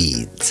kazoo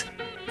leads.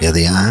 Here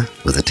they are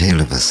with a tale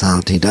of a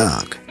salty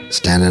dog,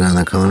 standing on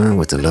the corner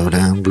with the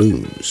lowdown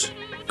blues.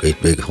 Great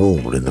big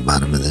hole in the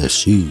bottom of their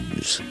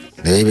shoes.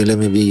 Baby, let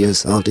me be your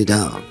salty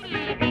dog.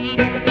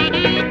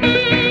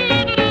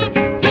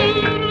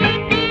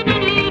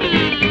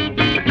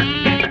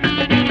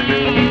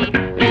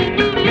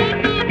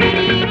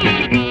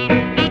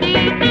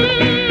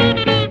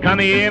 Come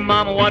here,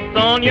 mama, what's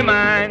on your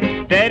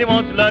mind? Daddy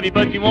wants to love you,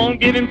 but you won't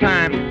give him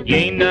time. You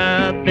ain't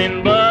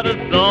nothing but a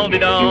salty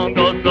dog.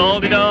 Oh,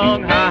 salty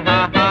dog, ha,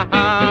 ha, ha,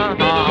 ha,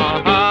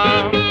 ha,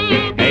 ha.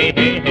 Hey,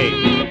 hey, hey.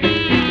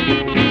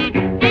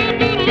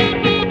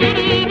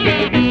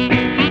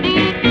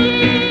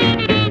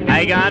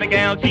 I got a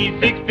gal, she's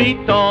 6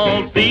 feet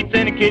tall, sleeps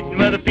in the kitchen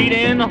with her feet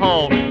in the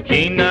hall. She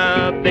ain't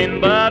nothing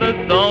but a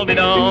salty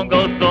dog.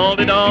 Oh,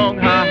 salty dog,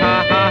 ha,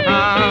 ha, ha,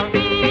 ha.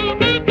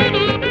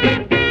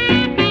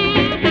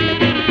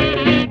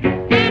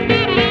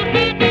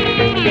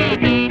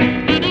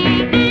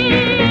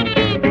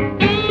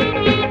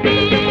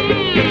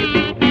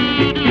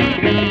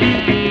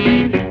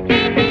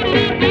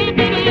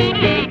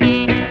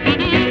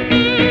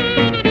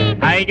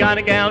 Got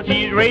a gal,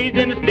 she's raised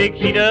in a stick.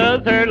 She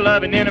does her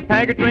loving in a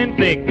pack of twin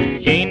six.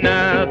 She ain't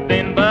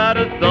nothing but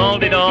a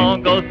salty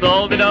dog. Oh,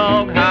 salty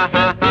dog, ha,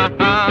 ha, ha,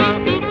 ha.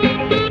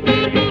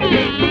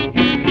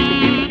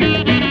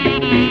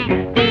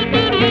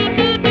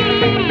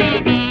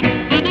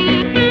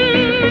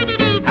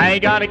 I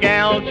got a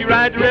gal, she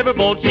rides a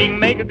riverboat. She can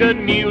make a good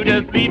mule,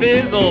 just leave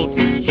his oats.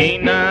 She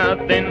ain't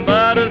nothing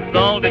but a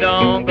salty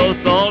dog. Oh,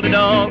 salty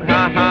dog,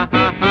 ha, ha,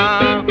 ha,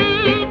 ha.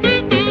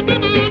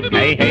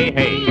 Hey, hey,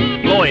 hey.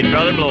 Blow it,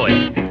 brother, blow it.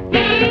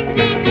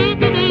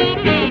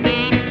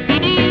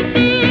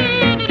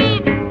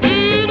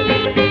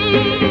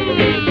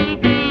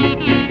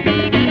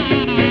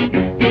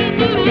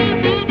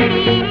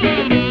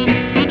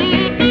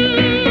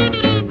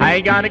 I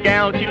got a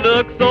gal, she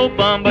looks so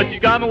bum, but she's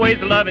got my ways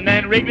of loving,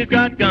 and Wrigley's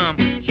got gum.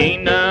 She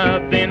ain't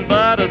nothing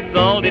but a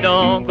salty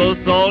dog, oh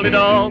salty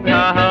dog,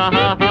 ha ha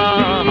ha ha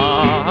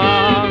ha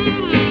ha.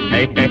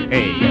 Hey, hey,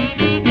 hey.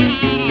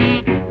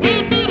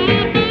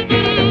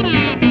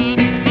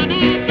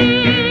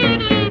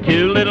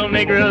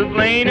 Negroes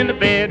laying in the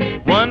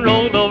bed, one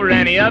rolled over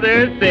and the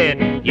other said,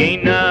 "You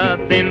ain't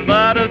nothing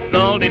but a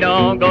salty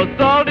dog, oh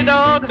salty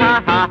dog,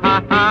 ha ha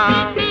ha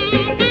ha."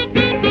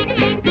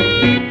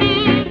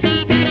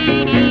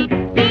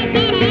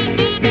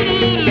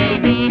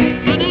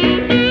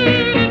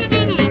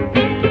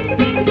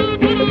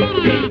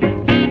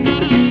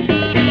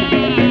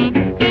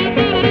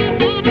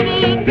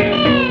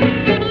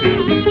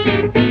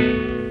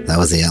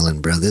 was the Allen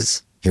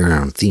Brothers, here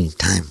on Theme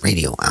Time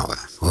Radio Hour,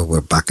 where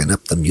we're barking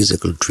up the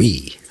musical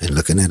tree and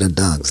looking at a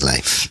dog's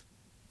life.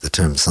 The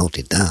term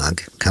salty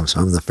dog comes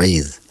from the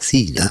phrase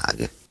sea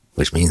dog,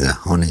 which means a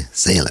horny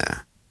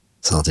sailor.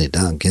 Salty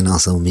dog can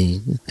also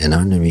mean an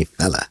ornery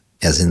fella,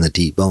 as in the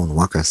T-Bone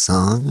Walker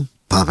song,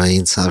 Papa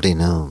ain't salty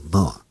no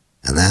more,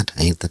 and that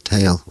ain't the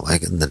tail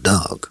wagging the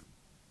dog.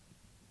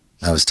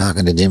 I was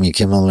talking to Jimmy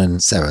Kimmel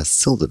and Sarah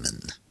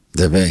Silverman.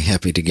 They're very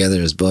happy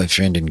together as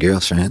boyfriend and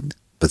girlfriend,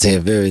 but they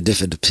have very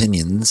different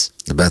opinions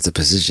about the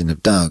position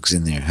of dogs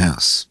in their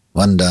house.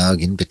 One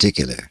dog in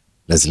particular.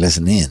 Let's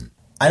listen in.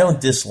 I don't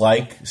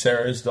dislike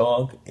Sarah's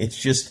dog.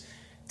 It's just,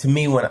 to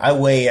me, when I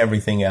weigh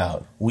everything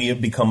out, we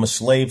have become a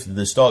slave to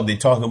this dog. They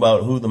talk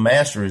about who the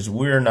master is.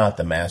 We're not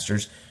the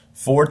masters.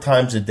 4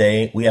 times a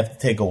day, we have to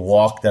take a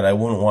walk that I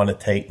wouldn't want to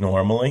take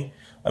normally.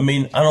 I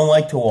mean, I don't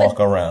like to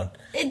walk around.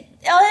 It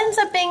ends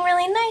up being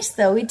really nice,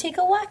 though. We take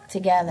a walk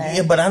together.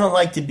 Yeah, but I don't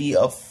like to be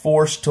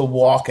forced to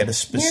walk at a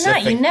specific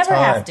time. You're not. You never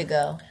have to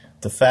go.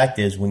 The fact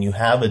is, when you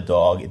have a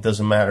dog, it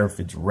doesn't matter if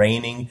it's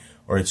raining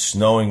or it's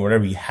snowing,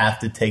 whatever, you have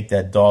to take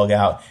that dog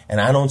out.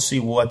 And I don't see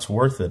what's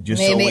worth it.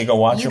 Just Maybe so we can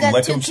watch him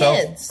lick himself.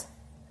 Kids.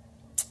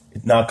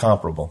 It's not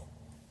comparable.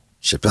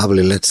 Should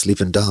probably let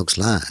sleeping dogs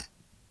lie.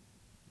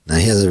 Now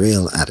here's a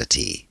real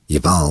oddity.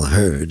 You've all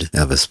heard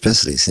Elvis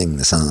Presley sing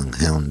the song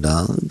Hound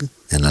Dog,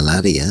 and a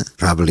lot of you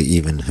probably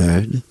even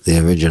heard the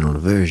original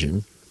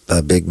version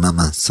by Big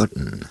Mama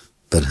Thornton.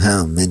 But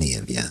how many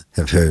of you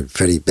have heard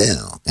Freddie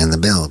Bell and the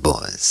Bell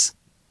Boys?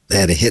 They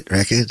had a hit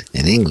record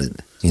in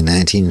England in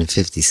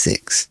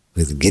 1956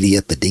 with Giddy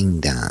Up a Ding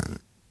Dong.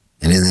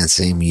 And in that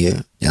same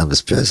year,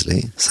 Elvis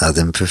Presley saw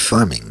them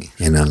performing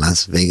in a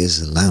Las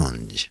Vegas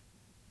lounge.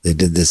 They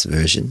did this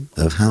version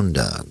of Hound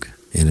Dog,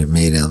 and it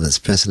made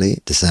Elvis Presley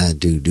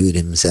decide to do it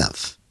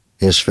himself.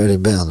 Here's Freddie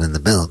Bell and the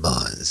Bell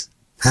Boys.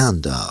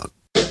 Hound Dog.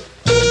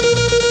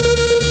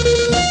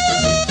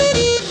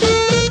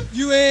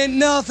 You ain't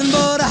nothing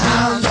but a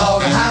hound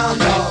dog,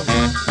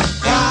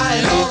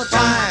 crying all the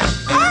time.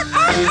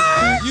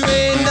 You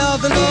ain't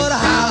nothing but a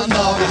hound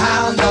dog,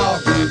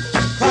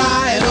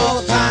 crying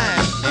all the time.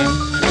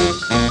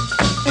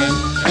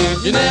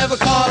 You never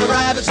caught a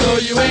rabbit, so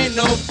you ain't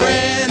no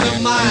friend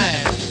of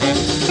mine.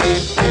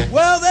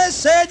 Well, they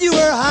said you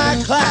were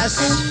high class,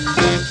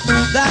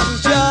 that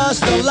was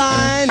just a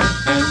line.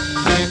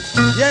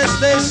 Yes,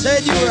 they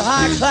said you were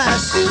high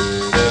class,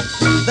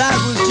 that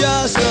was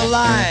just a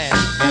line.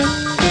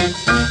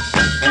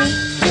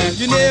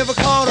 You never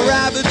caught a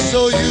rabbit,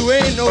 so you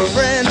ain't no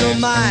friend of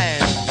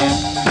mine.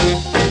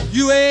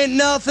 You ain't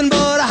nothing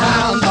but a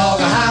hound dog,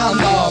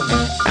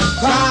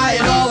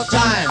 crying all the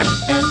time.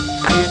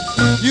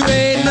 You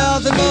ain't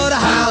nothing but a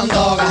hound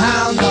dog,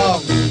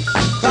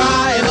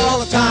 crying all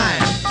the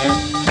time.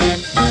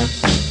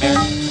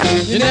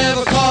 You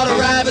never caught a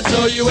rabbit,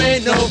 so you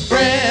ain't no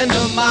friend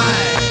of mine.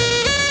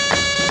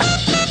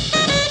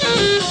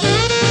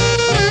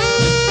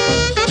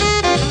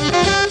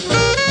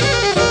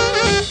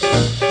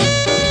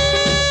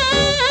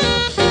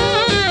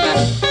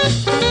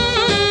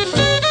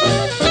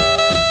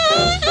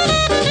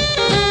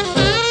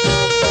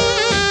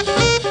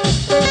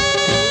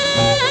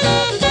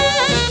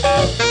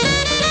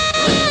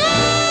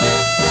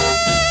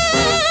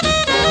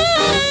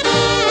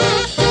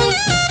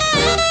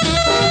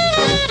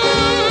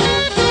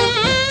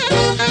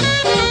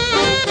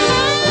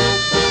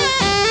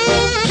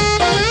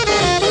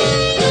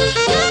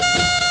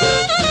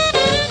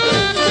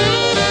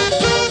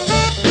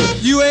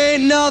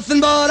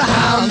 Nothing but a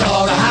hound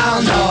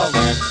dog,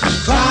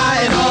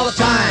 crying all the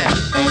time.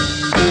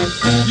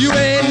 You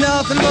ain't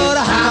nothing but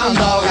a hound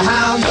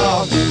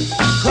dog,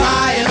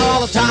 crying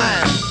all the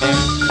time.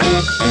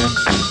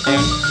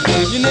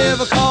 You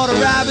never caught a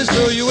rabbit,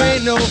 so you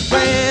ain't no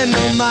friend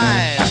of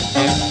mine.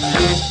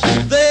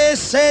 They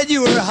said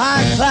you were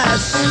high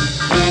class,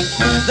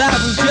 that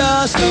was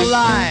just a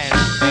line.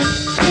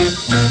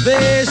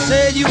 They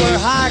said you were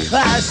high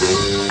class,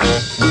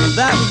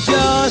 that was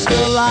just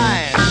a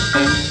line.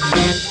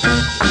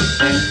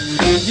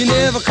 You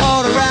never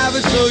caught a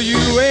rabbit, so you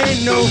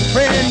ain't no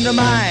friend of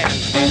mine.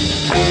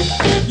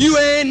 You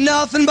ain't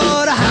nothing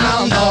but a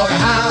hound dog,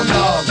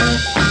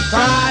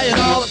 crying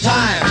all the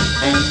time.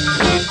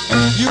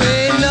 You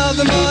ain't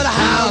nothing but a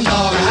hound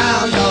dog,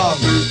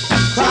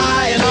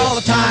 crying all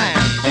the time.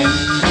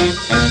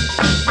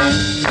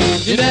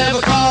 You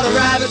never caught a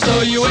rabbit,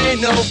 so you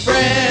ain't no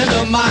friend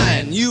of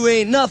mine. You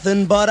ain't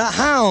nothing but a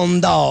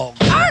hound dog.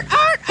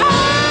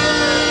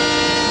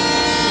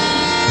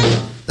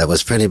 That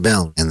was Freddie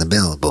Bell and the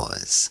Bell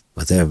Boys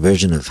with their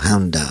version of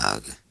Hound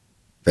Dog.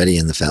 Freddie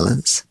and the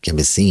Fellas can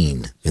be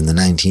seen in the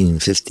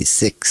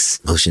 1956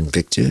 motion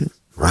picture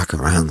Rock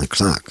Around the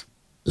Clock.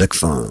 Look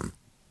for 'em.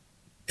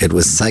 It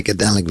was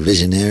psychedelic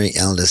visionary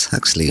Aldous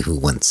Huxley who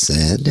once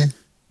said,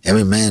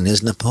 "Every man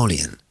is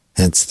Napoleon,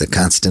 hence the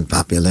constant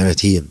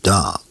popularity of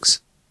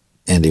dogs."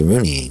 Andy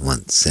Rooney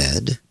once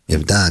said,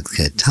 "If dogs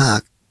could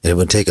talk, it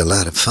would take a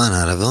lot of fun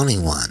out of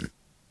owning one."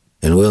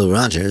 And Will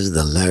Rogers,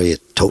 the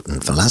lariat-toting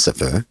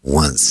philosopher,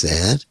 once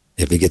said,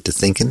 If you get to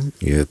thinking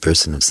you're a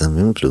person of some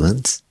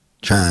influence,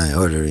 try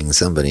ordering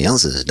somebody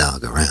else's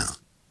dog around.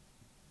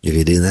 If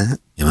you do that,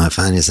 you might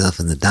find yourself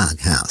in the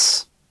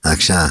doghouse.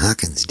 Akshay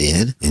Hawkins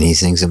did, and he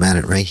sings about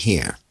it right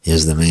here.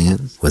 Here's the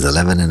man with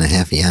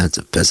 11.5 yards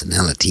of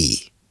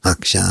personality.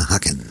 Akshay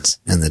Hawkins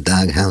and the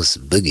Doghouse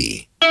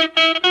Boogie.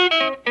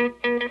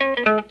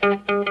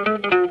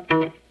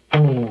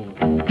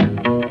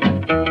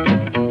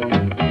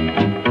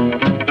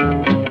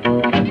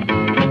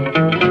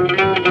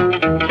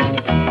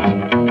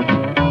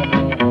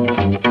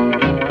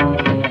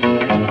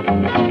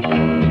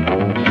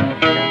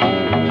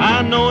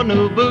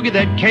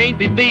 That can't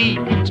be beat.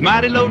 It's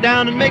mighty low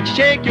down and makes you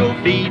shake your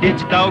feet.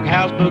 It's a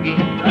doghouse boogie.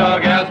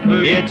 Doghouse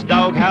boogie. It's a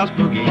doghouse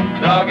boogie.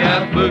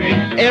 Doghouse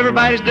boogie.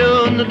 Everybody's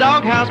doing the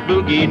doghouse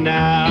boogie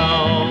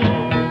now.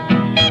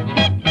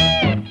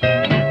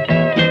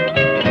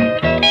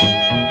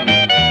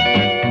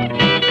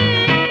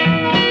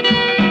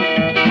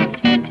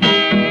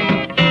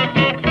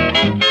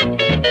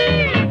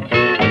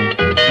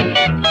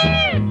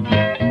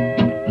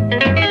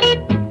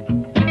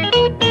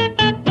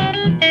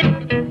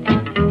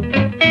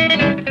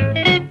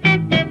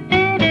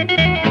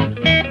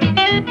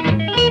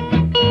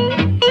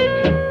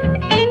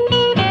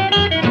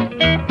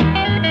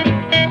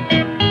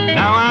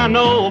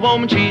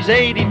 She's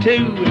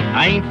 82.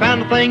 I ain't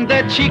found a thing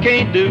that she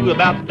can't do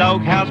about the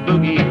doghouse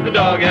boogie. The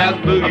doghouse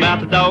boogie. About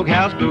the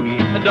doghouse boogie.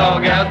 The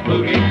doghouse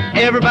boogie.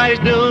 Everybody's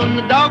doing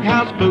the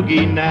doghouse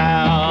boogie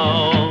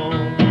now.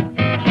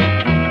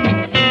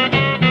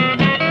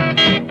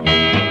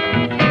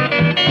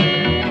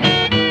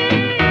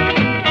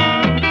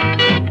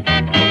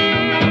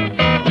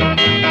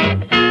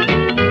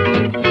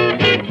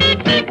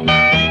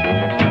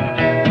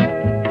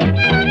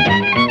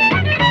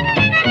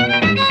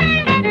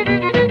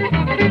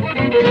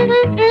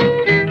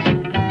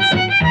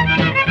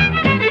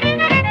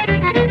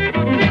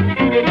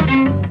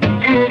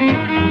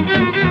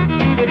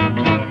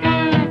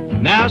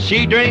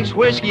 She drinks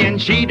whiskey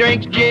and she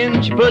drinks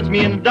gin. She puts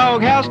me in the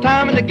doghouse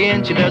time and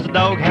again. She does the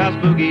doghouse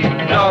boogie.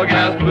 The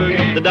doghouse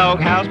boogie. The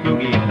doghouse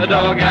boogie. The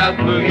doghouse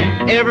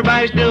boogie.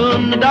 Everybody's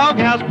doing the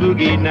doghouse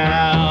boogie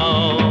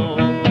now.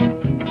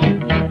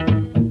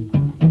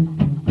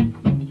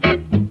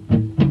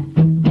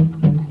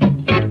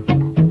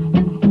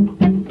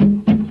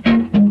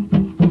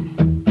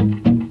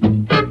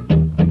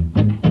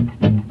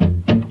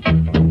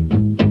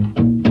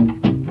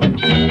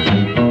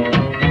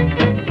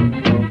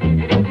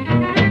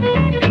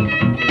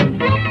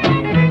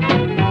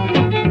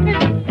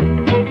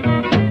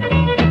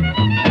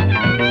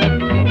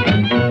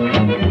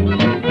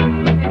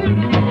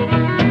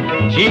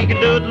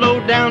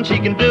 She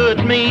can do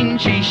it mean.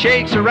 She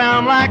shakes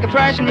around like a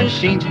thrashing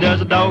machine. She does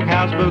the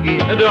doghouse boogie.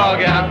 The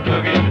doghouse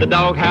boogie. The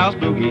doghouse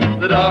boogie.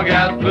 The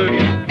doghouse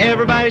boogie.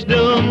 Everybody's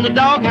doing the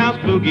doghouse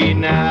boogie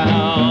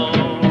now.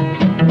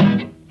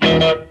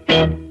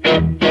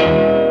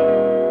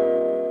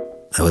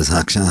 That was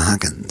Akshay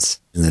Hawkins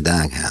in the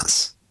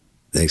doghouse.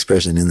 The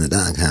expression in the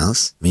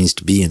doghouse means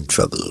to be in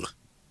trouble.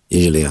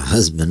 Usually a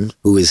husband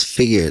who is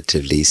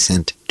figuratively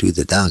sent to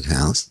the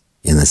doghouse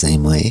in the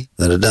same way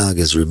that a dog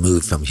is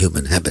removed from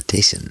human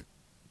habitation.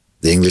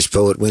 The English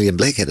poet William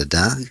Blake had a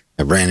dog.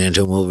 I ran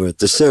into him over at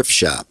the surf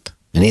shop,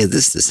 and he had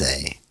this to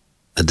say: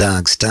 "A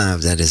dog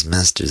starved at his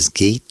master's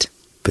gate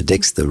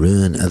predicts the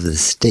ruin of the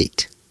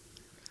state."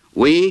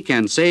 We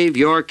can save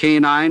your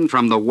canine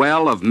from the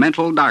well of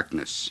mental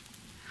darkness.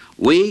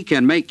 We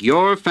can make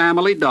your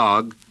family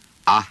dog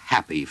a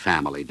happy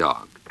family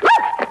dog.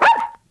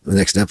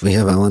 Next up we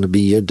have I Want to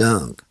Be Your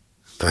Dog.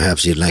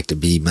 Perhaps you'd like to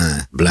be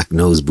my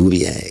black-nosed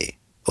Bouvier,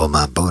 or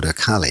my Border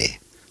Collie,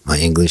 my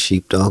English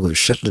sheepdog or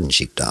Shetland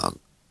sheepdog.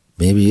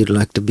 Maybe you'd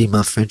like to be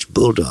my French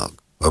bulldog,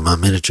 or my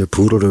miniature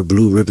poodle or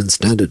blue ribbon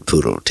standard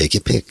poodle. Take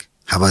your pick.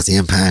 How about the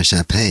Empire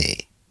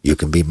Shapé? You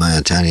can be my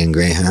Italian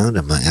Greyhound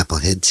or my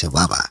Applehead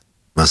Chihuahua,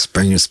 my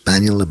Springer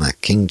Spaniel or my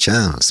King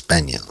Charles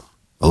Spaniel.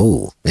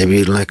 Oh, maybe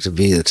you'd like to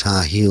be the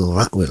Tar Heel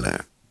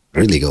Rottweiler.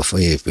 Really go for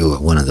you if you were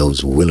one of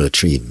those willow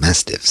tree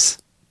mastiffs.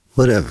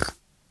 Whatever.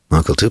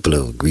 Uncle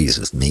Tupelo agrees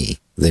with me.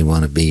 They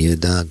want to be your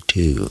dog,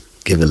 too.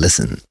 Give a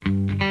listen.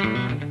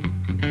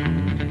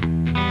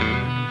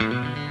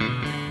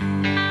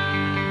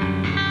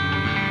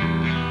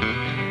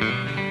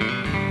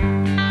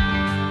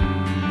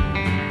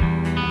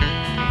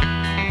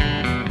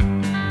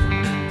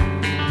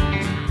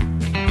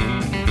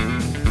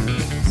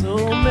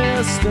 So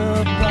messed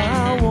up,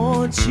 I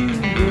want you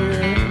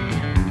here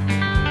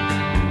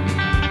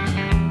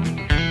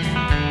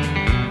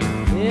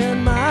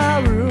in my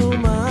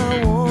room.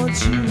 I want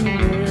you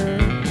there.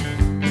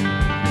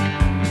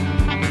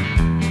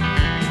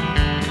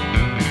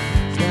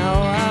 Now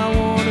I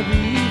want to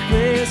be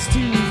face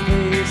to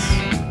face.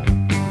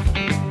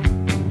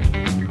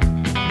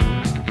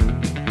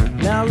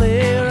 Now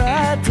lay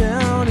right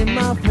down in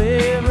my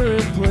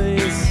favorite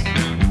place.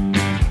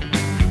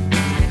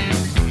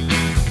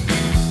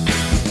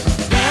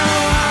 Now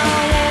I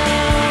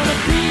want to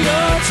be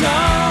your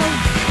dog.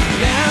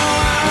 Now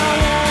I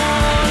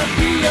want to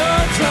be your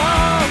dog.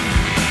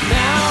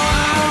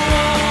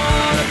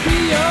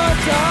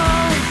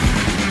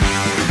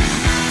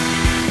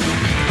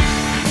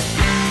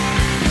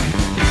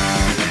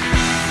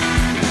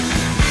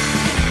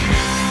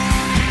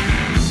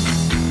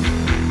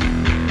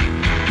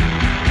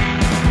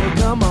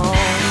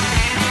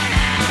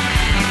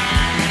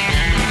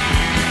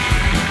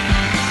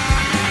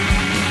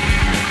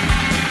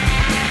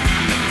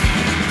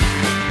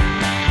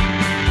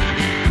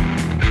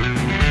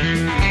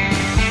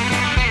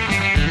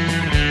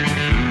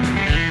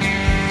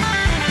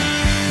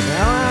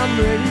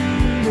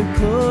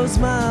 close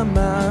my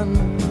mind.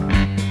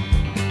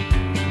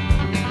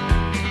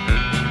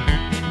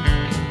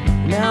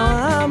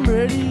 Now I'm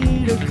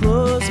ready to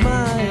close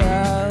my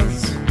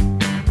eyes.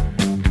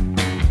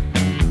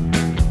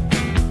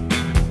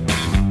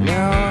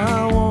 Now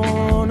I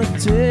wanna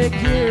take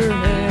your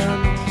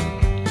hand,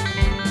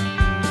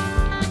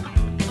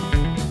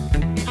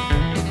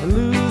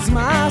 lose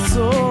my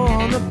soul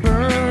on the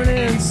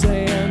burning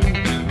sand.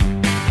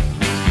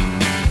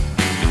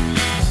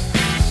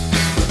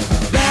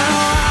 Now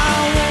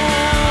I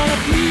wanna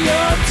be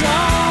your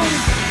tongue.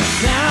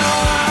 Now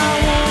I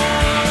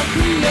wanna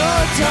be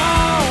your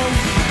tongue.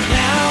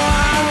 Now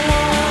I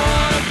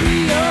wanna be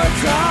your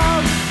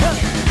tongue.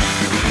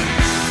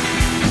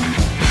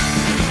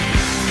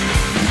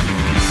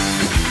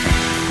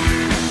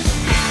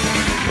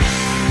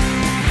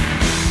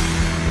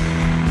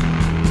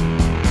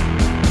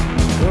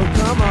 Oh,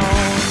 come on.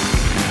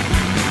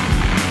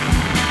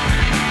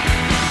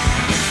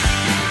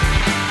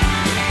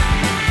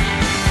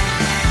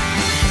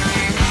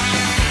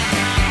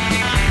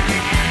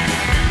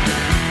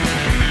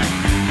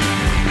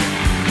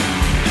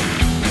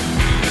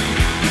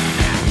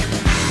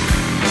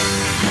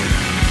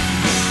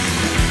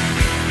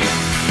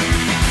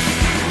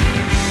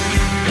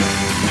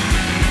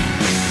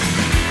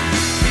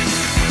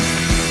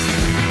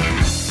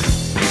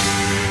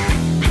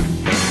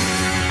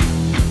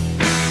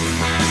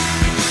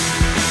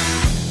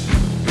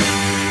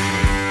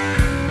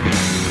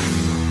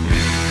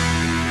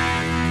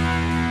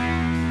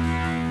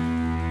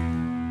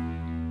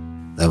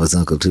 That was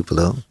Uncle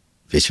Tupelo,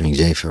 featuring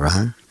Jay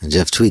Farrar and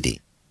Jeff Tweedy.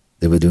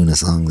 They were doing a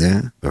song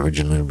there,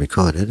 originally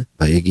recorded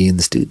by Iggy and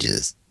the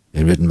Stooges,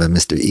 and written by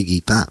Mr.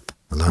 Iggy Pop,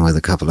 along with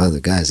a couple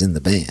other guys in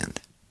the band.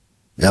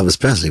 Elvis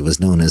Presley was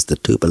known as the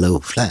Tupelo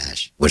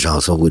Flash, which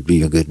also would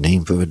be a good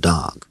name for a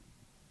dog.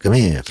 Come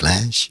here,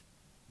 Flash.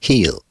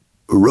 Heel.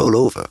 Roll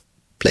over.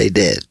 Play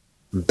dead.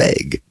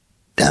 Beg.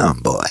 Down,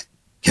 boy.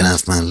 Get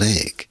off my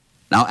leg.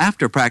 Now,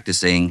 after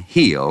practicing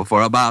heel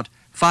for about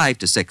 5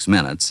 to 6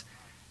 minutes,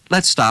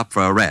 let's stop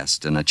for a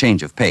rest and a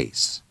change of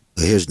pace.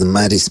 Well, here's the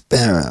Mighty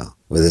Sparrow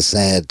with a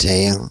sad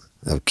tale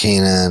of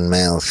canine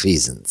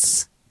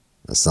malfeasance.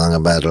 A song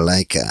about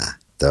Laika,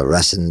 the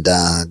Russian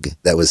dog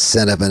that was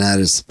sent up in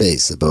outer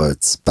space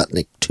aboard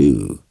Sputnik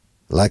 2.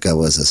 Laika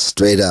was a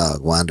stray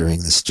dog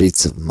wandering the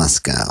streets of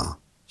Moscow.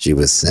 She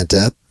was sent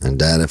up and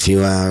died a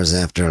few hours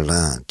after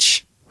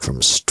launch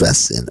from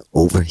stress and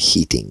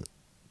overheating.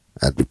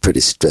 I'd be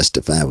pretty stressed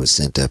if I was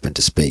sent up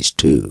into space,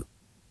 too.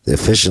 The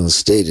officials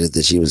stated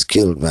that she was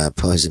killed by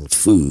poisoned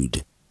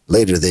food.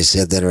 Later, they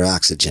said that her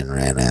oxygen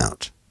ran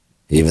out.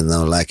 Even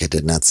though Laika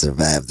did not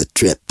survive the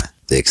trip,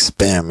 the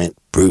experiment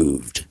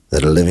proved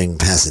that a living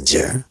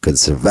passenger could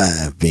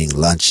survive being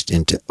launched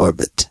into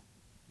orbit.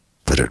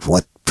 But at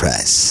what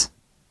price?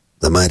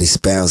 The Mighty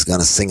Sparrow's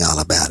gonna sing all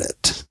about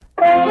it.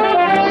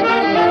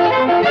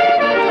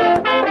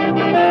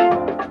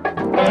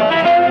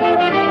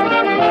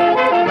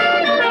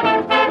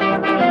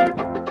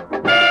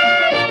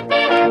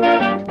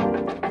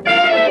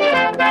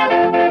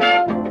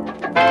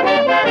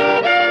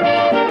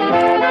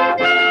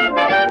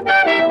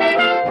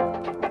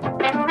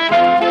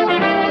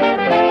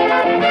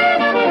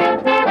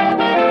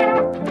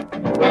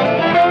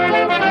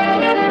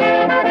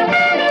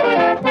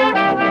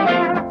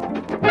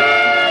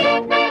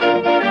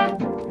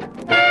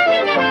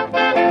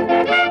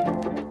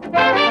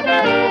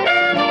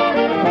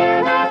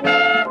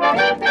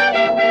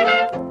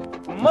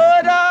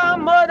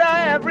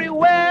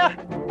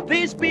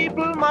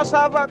 Must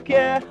have a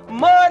care.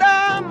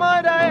 Murder,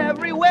 murder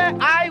everywhere.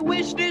 I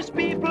wish these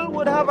people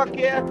would have a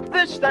care.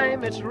 This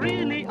time it's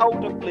really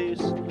out of place.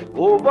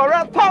 Over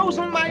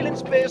 1,000 miles in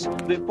space,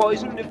 they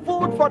poison the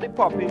food for the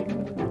puppy.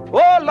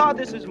 Oh Lord,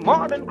 this is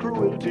more than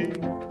cruelty.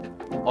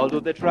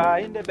 Although they're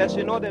trying their best,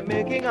 you know they're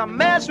making a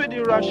mess with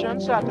the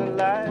Russian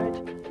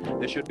satellite.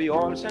 They should be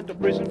all sent to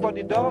prison for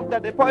the dog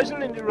that they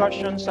poisoned in the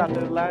Russian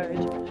satellite.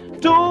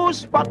 2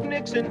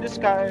 Sputniks in the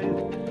sky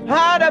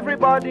had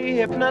everybody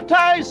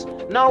hypnotized.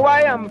 Now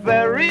I am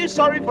very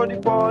sorry for the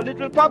poor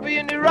little puppy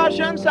in the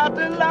Russian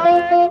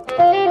satellite.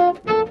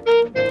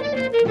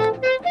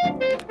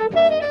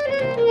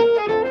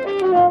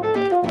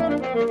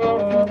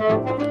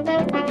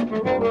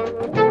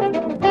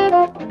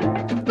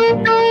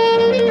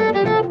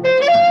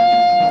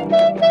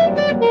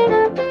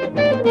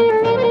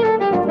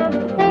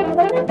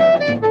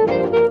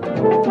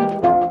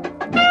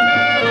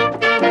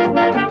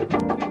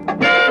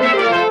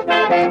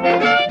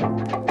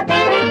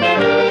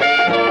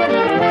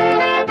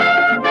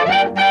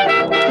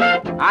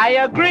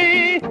 I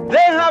agree, they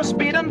have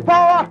speed and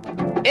power,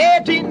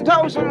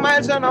 18,000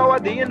 miles an hour.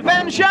 The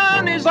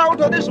invention is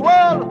out of this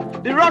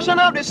world. The Russians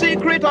have the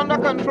secret under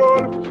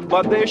control,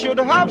 but they should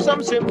have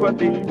some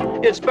sympathy.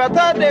 It's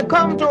better they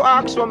come to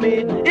ask for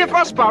me. If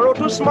a sparrow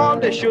too small,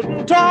 they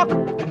shouldn't talk.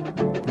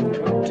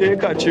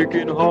 Take a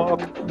chicken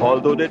hawk.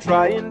 Although they're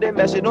trying their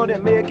best, you know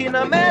they're making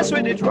a mess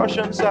with the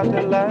Russian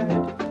satellite.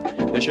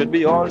 They should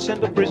be all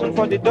sent to prison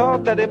for the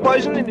dog that they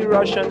poisoned in the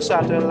Russian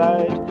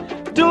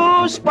satellite.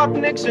 Two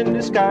Sputniks in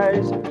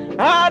disguise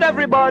had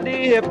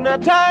everybody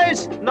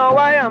hypnotized. Now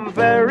I am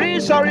very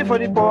sorry for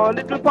the poor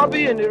little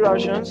puppy in the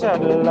Russian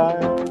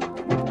satellite.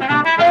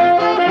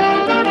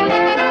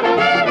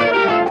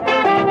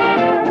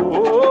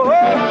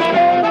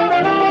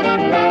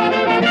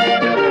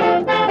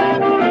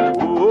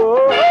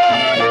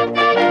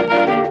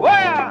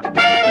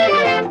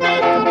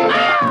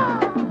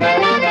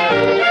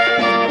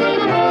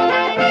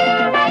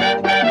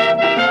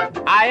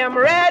 I am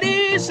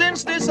ready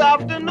since this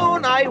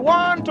afternoon. I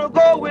want to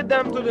go with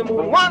them to the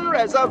moon. One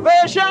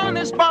reservation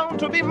is bound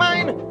to be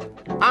mine,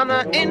 and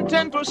I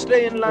intend to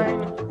stay in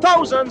line.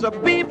 Thousands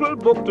of people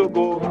booked to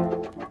go.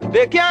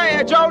 They can't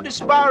edge out the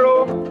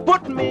sparrow.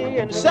 Put me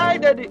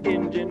inside of the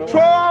engine.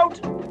 Throw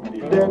out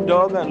the dead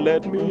dog and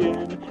let me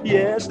in.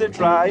 Yes, they're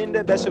trying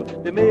their best.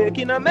 They're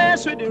making a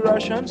mess with the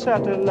Russian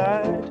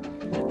satellite.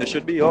 They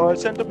should be all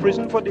sent to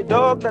prison for the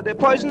dog that they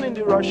poisoned in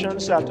the Russian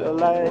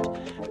satellite.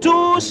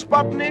 Two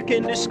Sputnik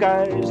in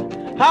disguise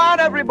had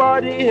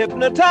everybody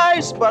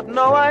hypnotized, but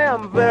now I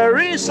am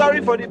very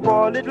sorry for the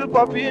poor little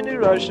puppy in the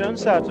Russian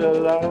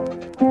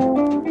satellite.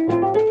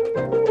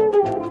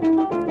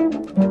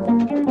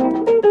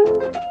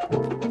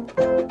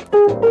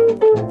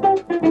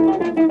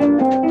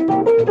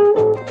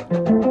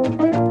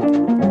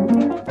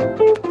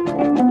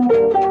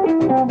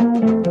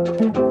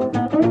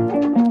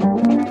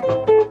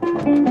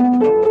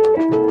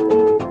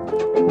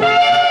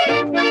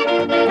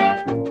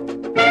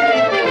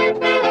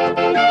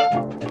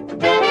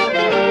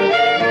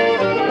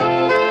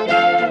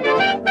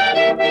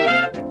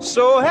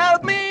 So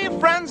help me,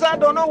 friends, I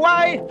don't know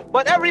why,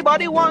 but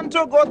everybody want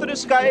to go to the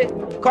sky.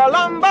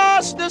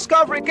 Columbus'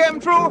 discovery came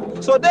true,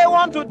 so they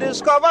want to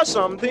discover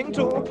something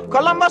too.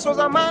 Columbus was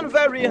a man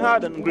very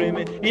hard and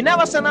grimy. He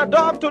never sent a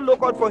dog to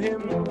look out for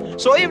him.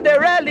 So if they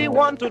really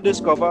want to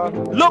discover,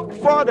 look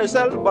for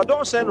themselves, but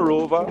don't send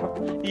rover.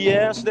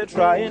 Yes, they're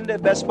trying their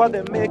best, but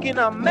they're making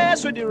a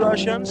mess with the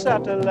Russian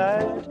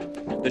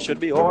satellite. They should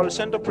be all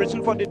sent to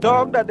prison for the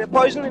dog that they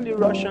poisoned in the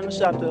Russian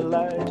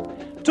satellite.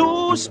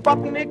 Two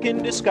Sputnik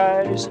in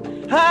disguise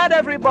had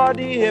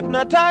everybody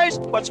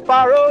hypnotized, but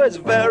Sparrow is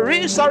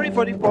very sorry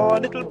for the poor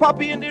little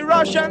puppy in the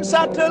Russian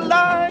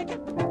satellite.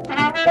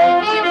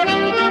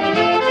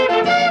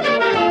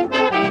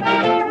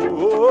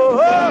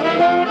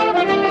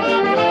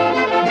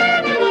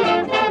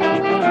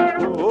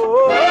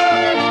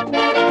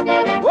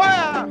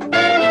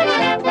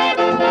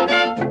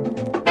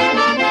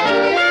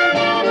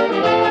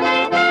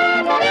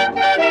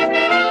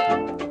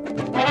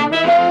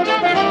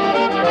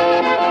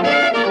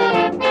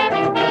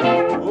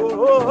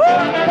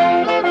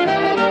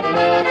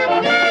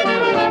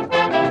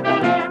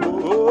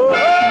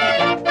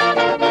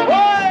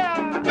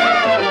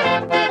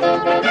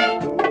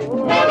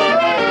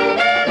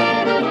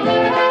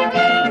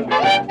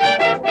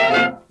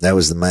 That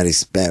was the Mighty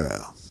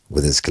Sparrow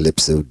with his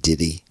calypso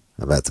ditty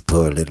about the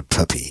poor little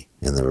puppy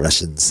in the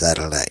Russian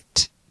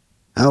satellite.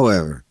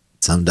 However,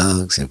 some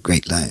dogs have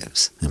great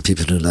lives, and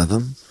people who love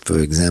them. For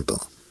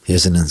example,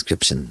 here's an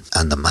inscription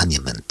on the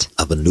monument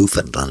of a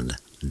Newfoundland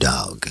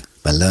dog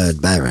by Lord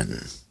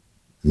Byron.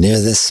 Near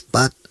this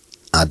spot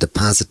are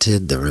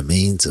deposited the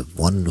remains of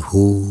one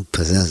who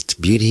possessed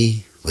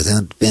beauty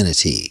without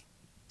vanity,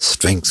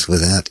 strength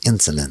without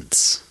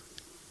insolence,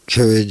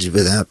 courage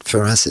without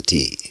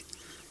ferocity,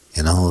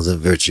 and all the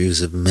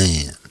virtues of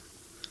man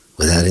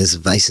without his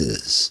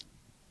vices.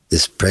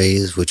 This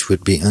praise, which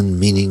would be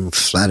unmeaning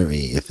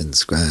flattery if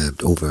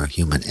inscribed over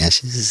human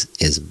ashes,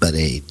 is but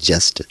a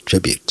just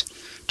tribute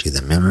to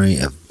the memory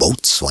of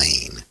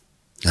Boatswain,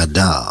 a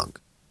dog.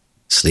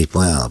 Sleep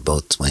well,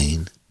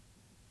 Boatswain.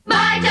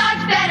 My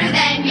dog's better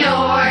than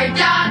your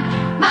dog.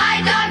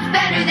 My dog's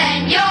better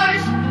than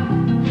yours.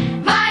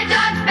 My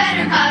dog's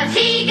better 'cause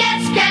he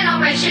gets kennel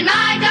ration.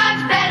 My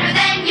dog's better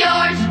than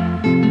yours.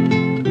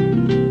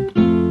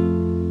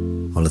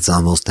 Well, it's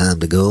almost time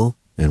to go,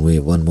 and we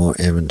have one more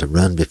errand to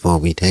run before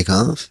we take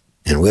off,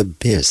 and Webb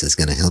Pierce is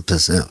going to help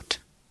us out.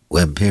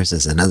 Webb Pierce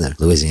is another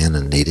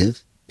Louisiana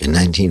native. In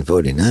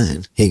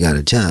 1949, he got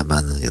a job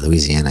on the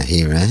Louisiana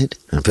Hayride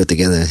and put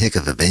together a heck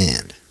of a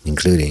band,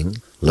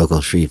 including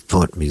local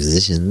Shreveport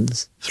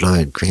musicians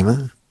Floyd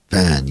Kramer,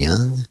 Farron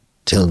Young,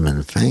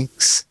 Tillman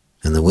Franks,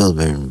 and the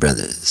Wilburn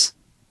Brothers.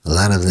 A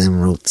lot of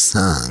them wrote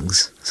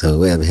songs, so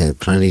Webb had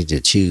plenty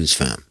to choose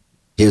from.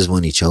 Here's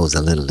one he chose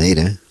a little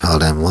later,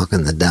 called I'm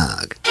Walking the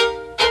Dog.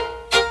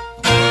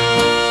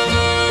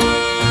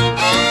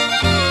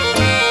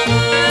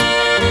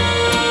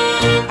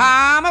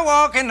 I'm a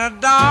walking a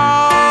dog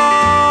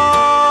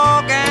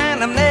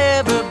and I'm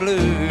never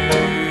blue.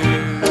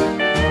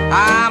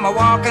 I'm a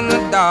walking the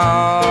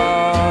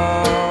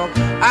dog.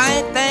 I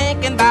ain't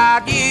thinking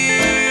about you.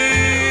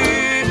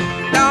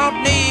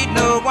 Don't need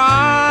no one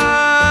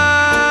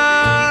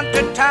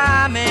to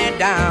tie me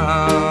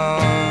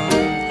down.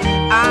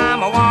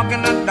 I'm a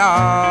walking the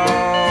dog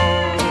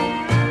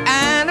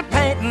and a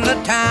painting the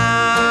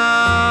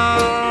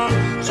town.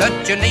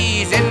 Such an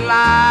easy life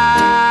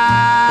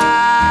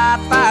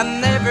I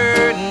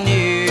never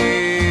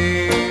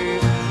knew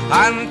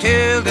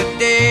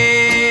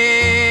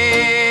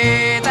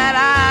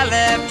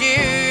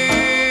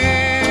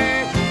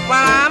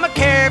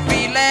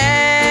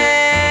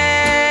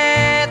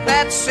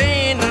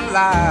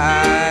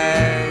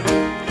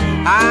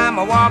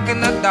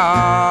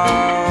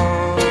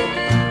dog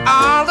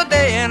all the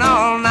day and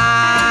all night.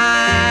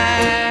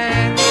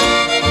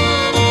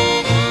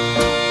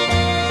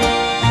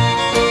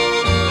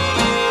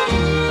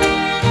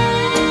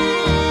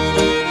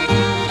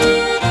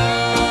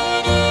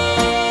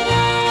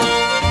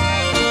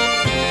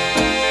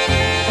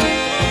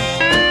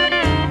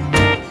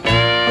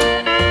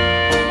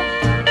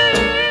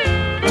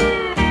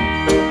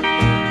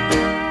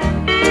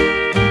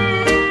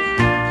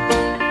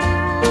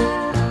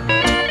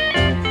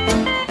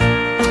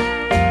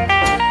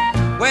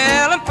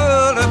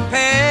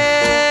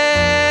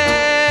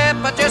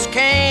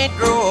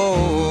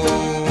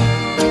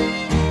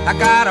 I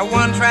got a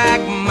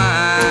one-track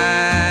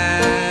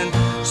mind,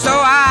 so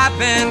I've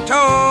been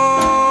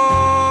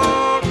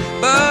told,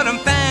 but I'm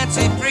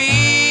fancy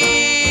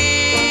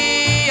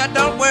free, I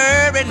don't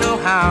worry no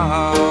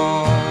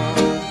how,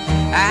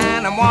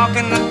 and I'm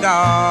walking the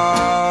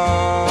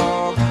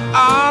dog,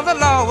 all the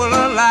law will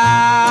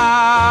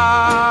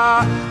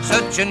allow,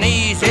 such an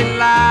easy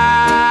life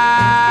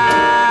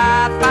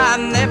I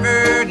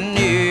never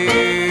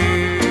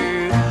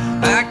knew,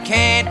 I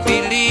can't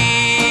believe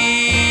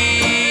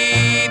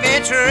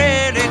it's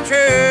really true.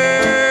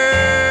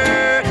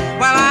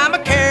 Well, I'm a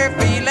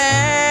carefree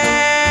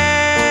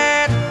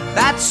lad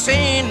that's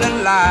seen the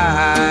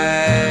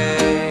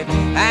light,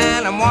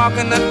 and I'm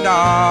walking the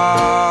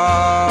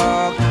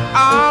dog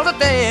all the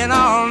day and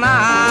all night.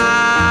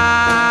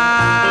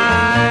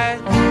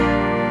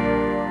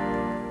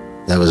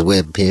 That was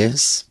Webb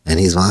Pierce, and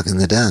he's walking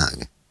the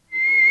dog.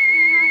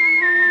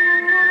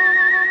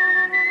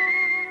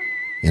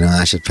 You know,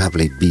 I should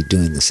probably be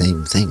doing the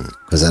same thing,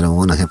 because I don't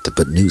want to have to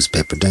put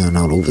newspaper down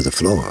all over the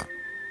floor.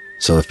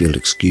 So if you'll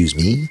excuse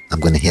me, I'm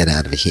going to head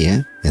out of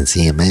here and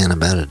see a man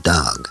about a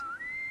dog.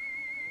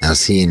 I'll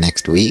see you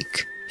next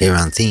week here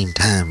on Theme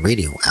Time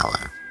Radio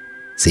Hour.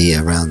 See you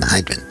around the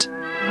hydrant.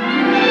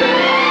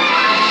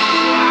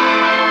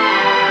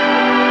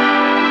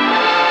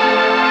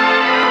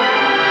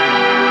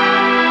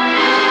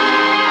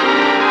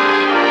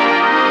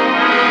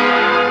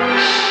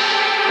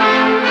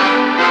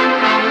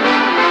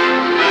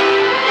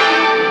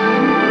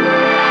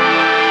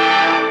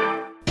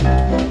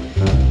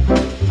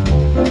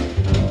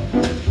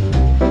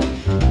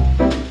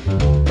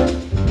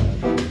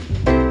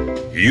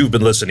 You've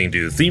been listening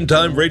to Theme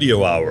Time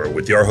Radio Hour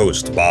with your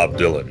host, Bob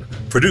Dylan.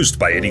 Produced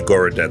by Eddie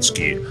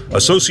Gorodetsky.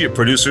 Associate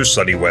producer,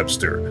 Sonny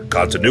Webster.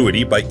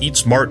 Continuity by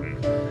Eats Martin.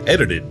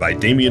 Edited by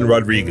Damian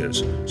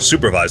Rodriguez.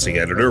 Supervising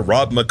editor,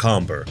 Rob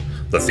McComber.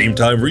 The Theme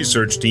Time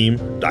research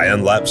team,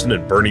 Diane Lapson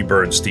and Bernie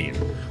Bernstein.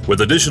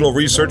 With additional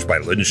research by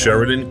Lynn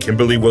Sheridan,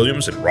 Kimberly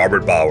Williams, and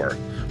Robert Bauer.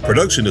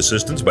 Production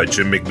assistance by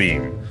Jim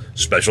McBeam.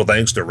 Special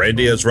thanks to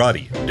Randy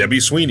Azrati, Debbie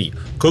Sweeney,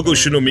 Coco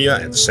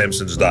Shinomiya, and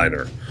Samson's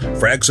Diner.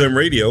 For XM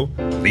Radio,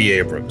 Lee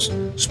Abrams.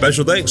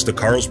 Special thanks to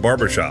Carl's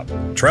Barbershop.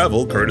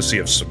 Travel courtesy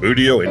of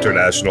Samudio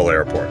International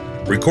Airport.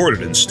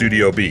 Recorded in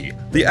Studio B,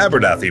 the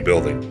Abernathy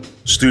Building.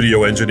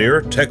 Studio engineer,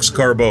 Tex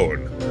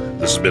Carbone.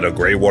 This has been a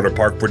Greywater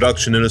Park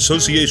production in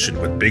association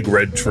with Big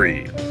Red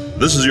Tree.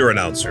 This is your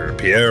announcer,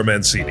 Pierre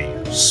Mancini,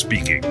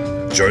 speaking.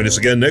 Join us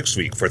again next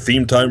week for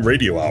Theme Time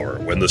Radio Hour,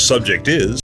 when the subject is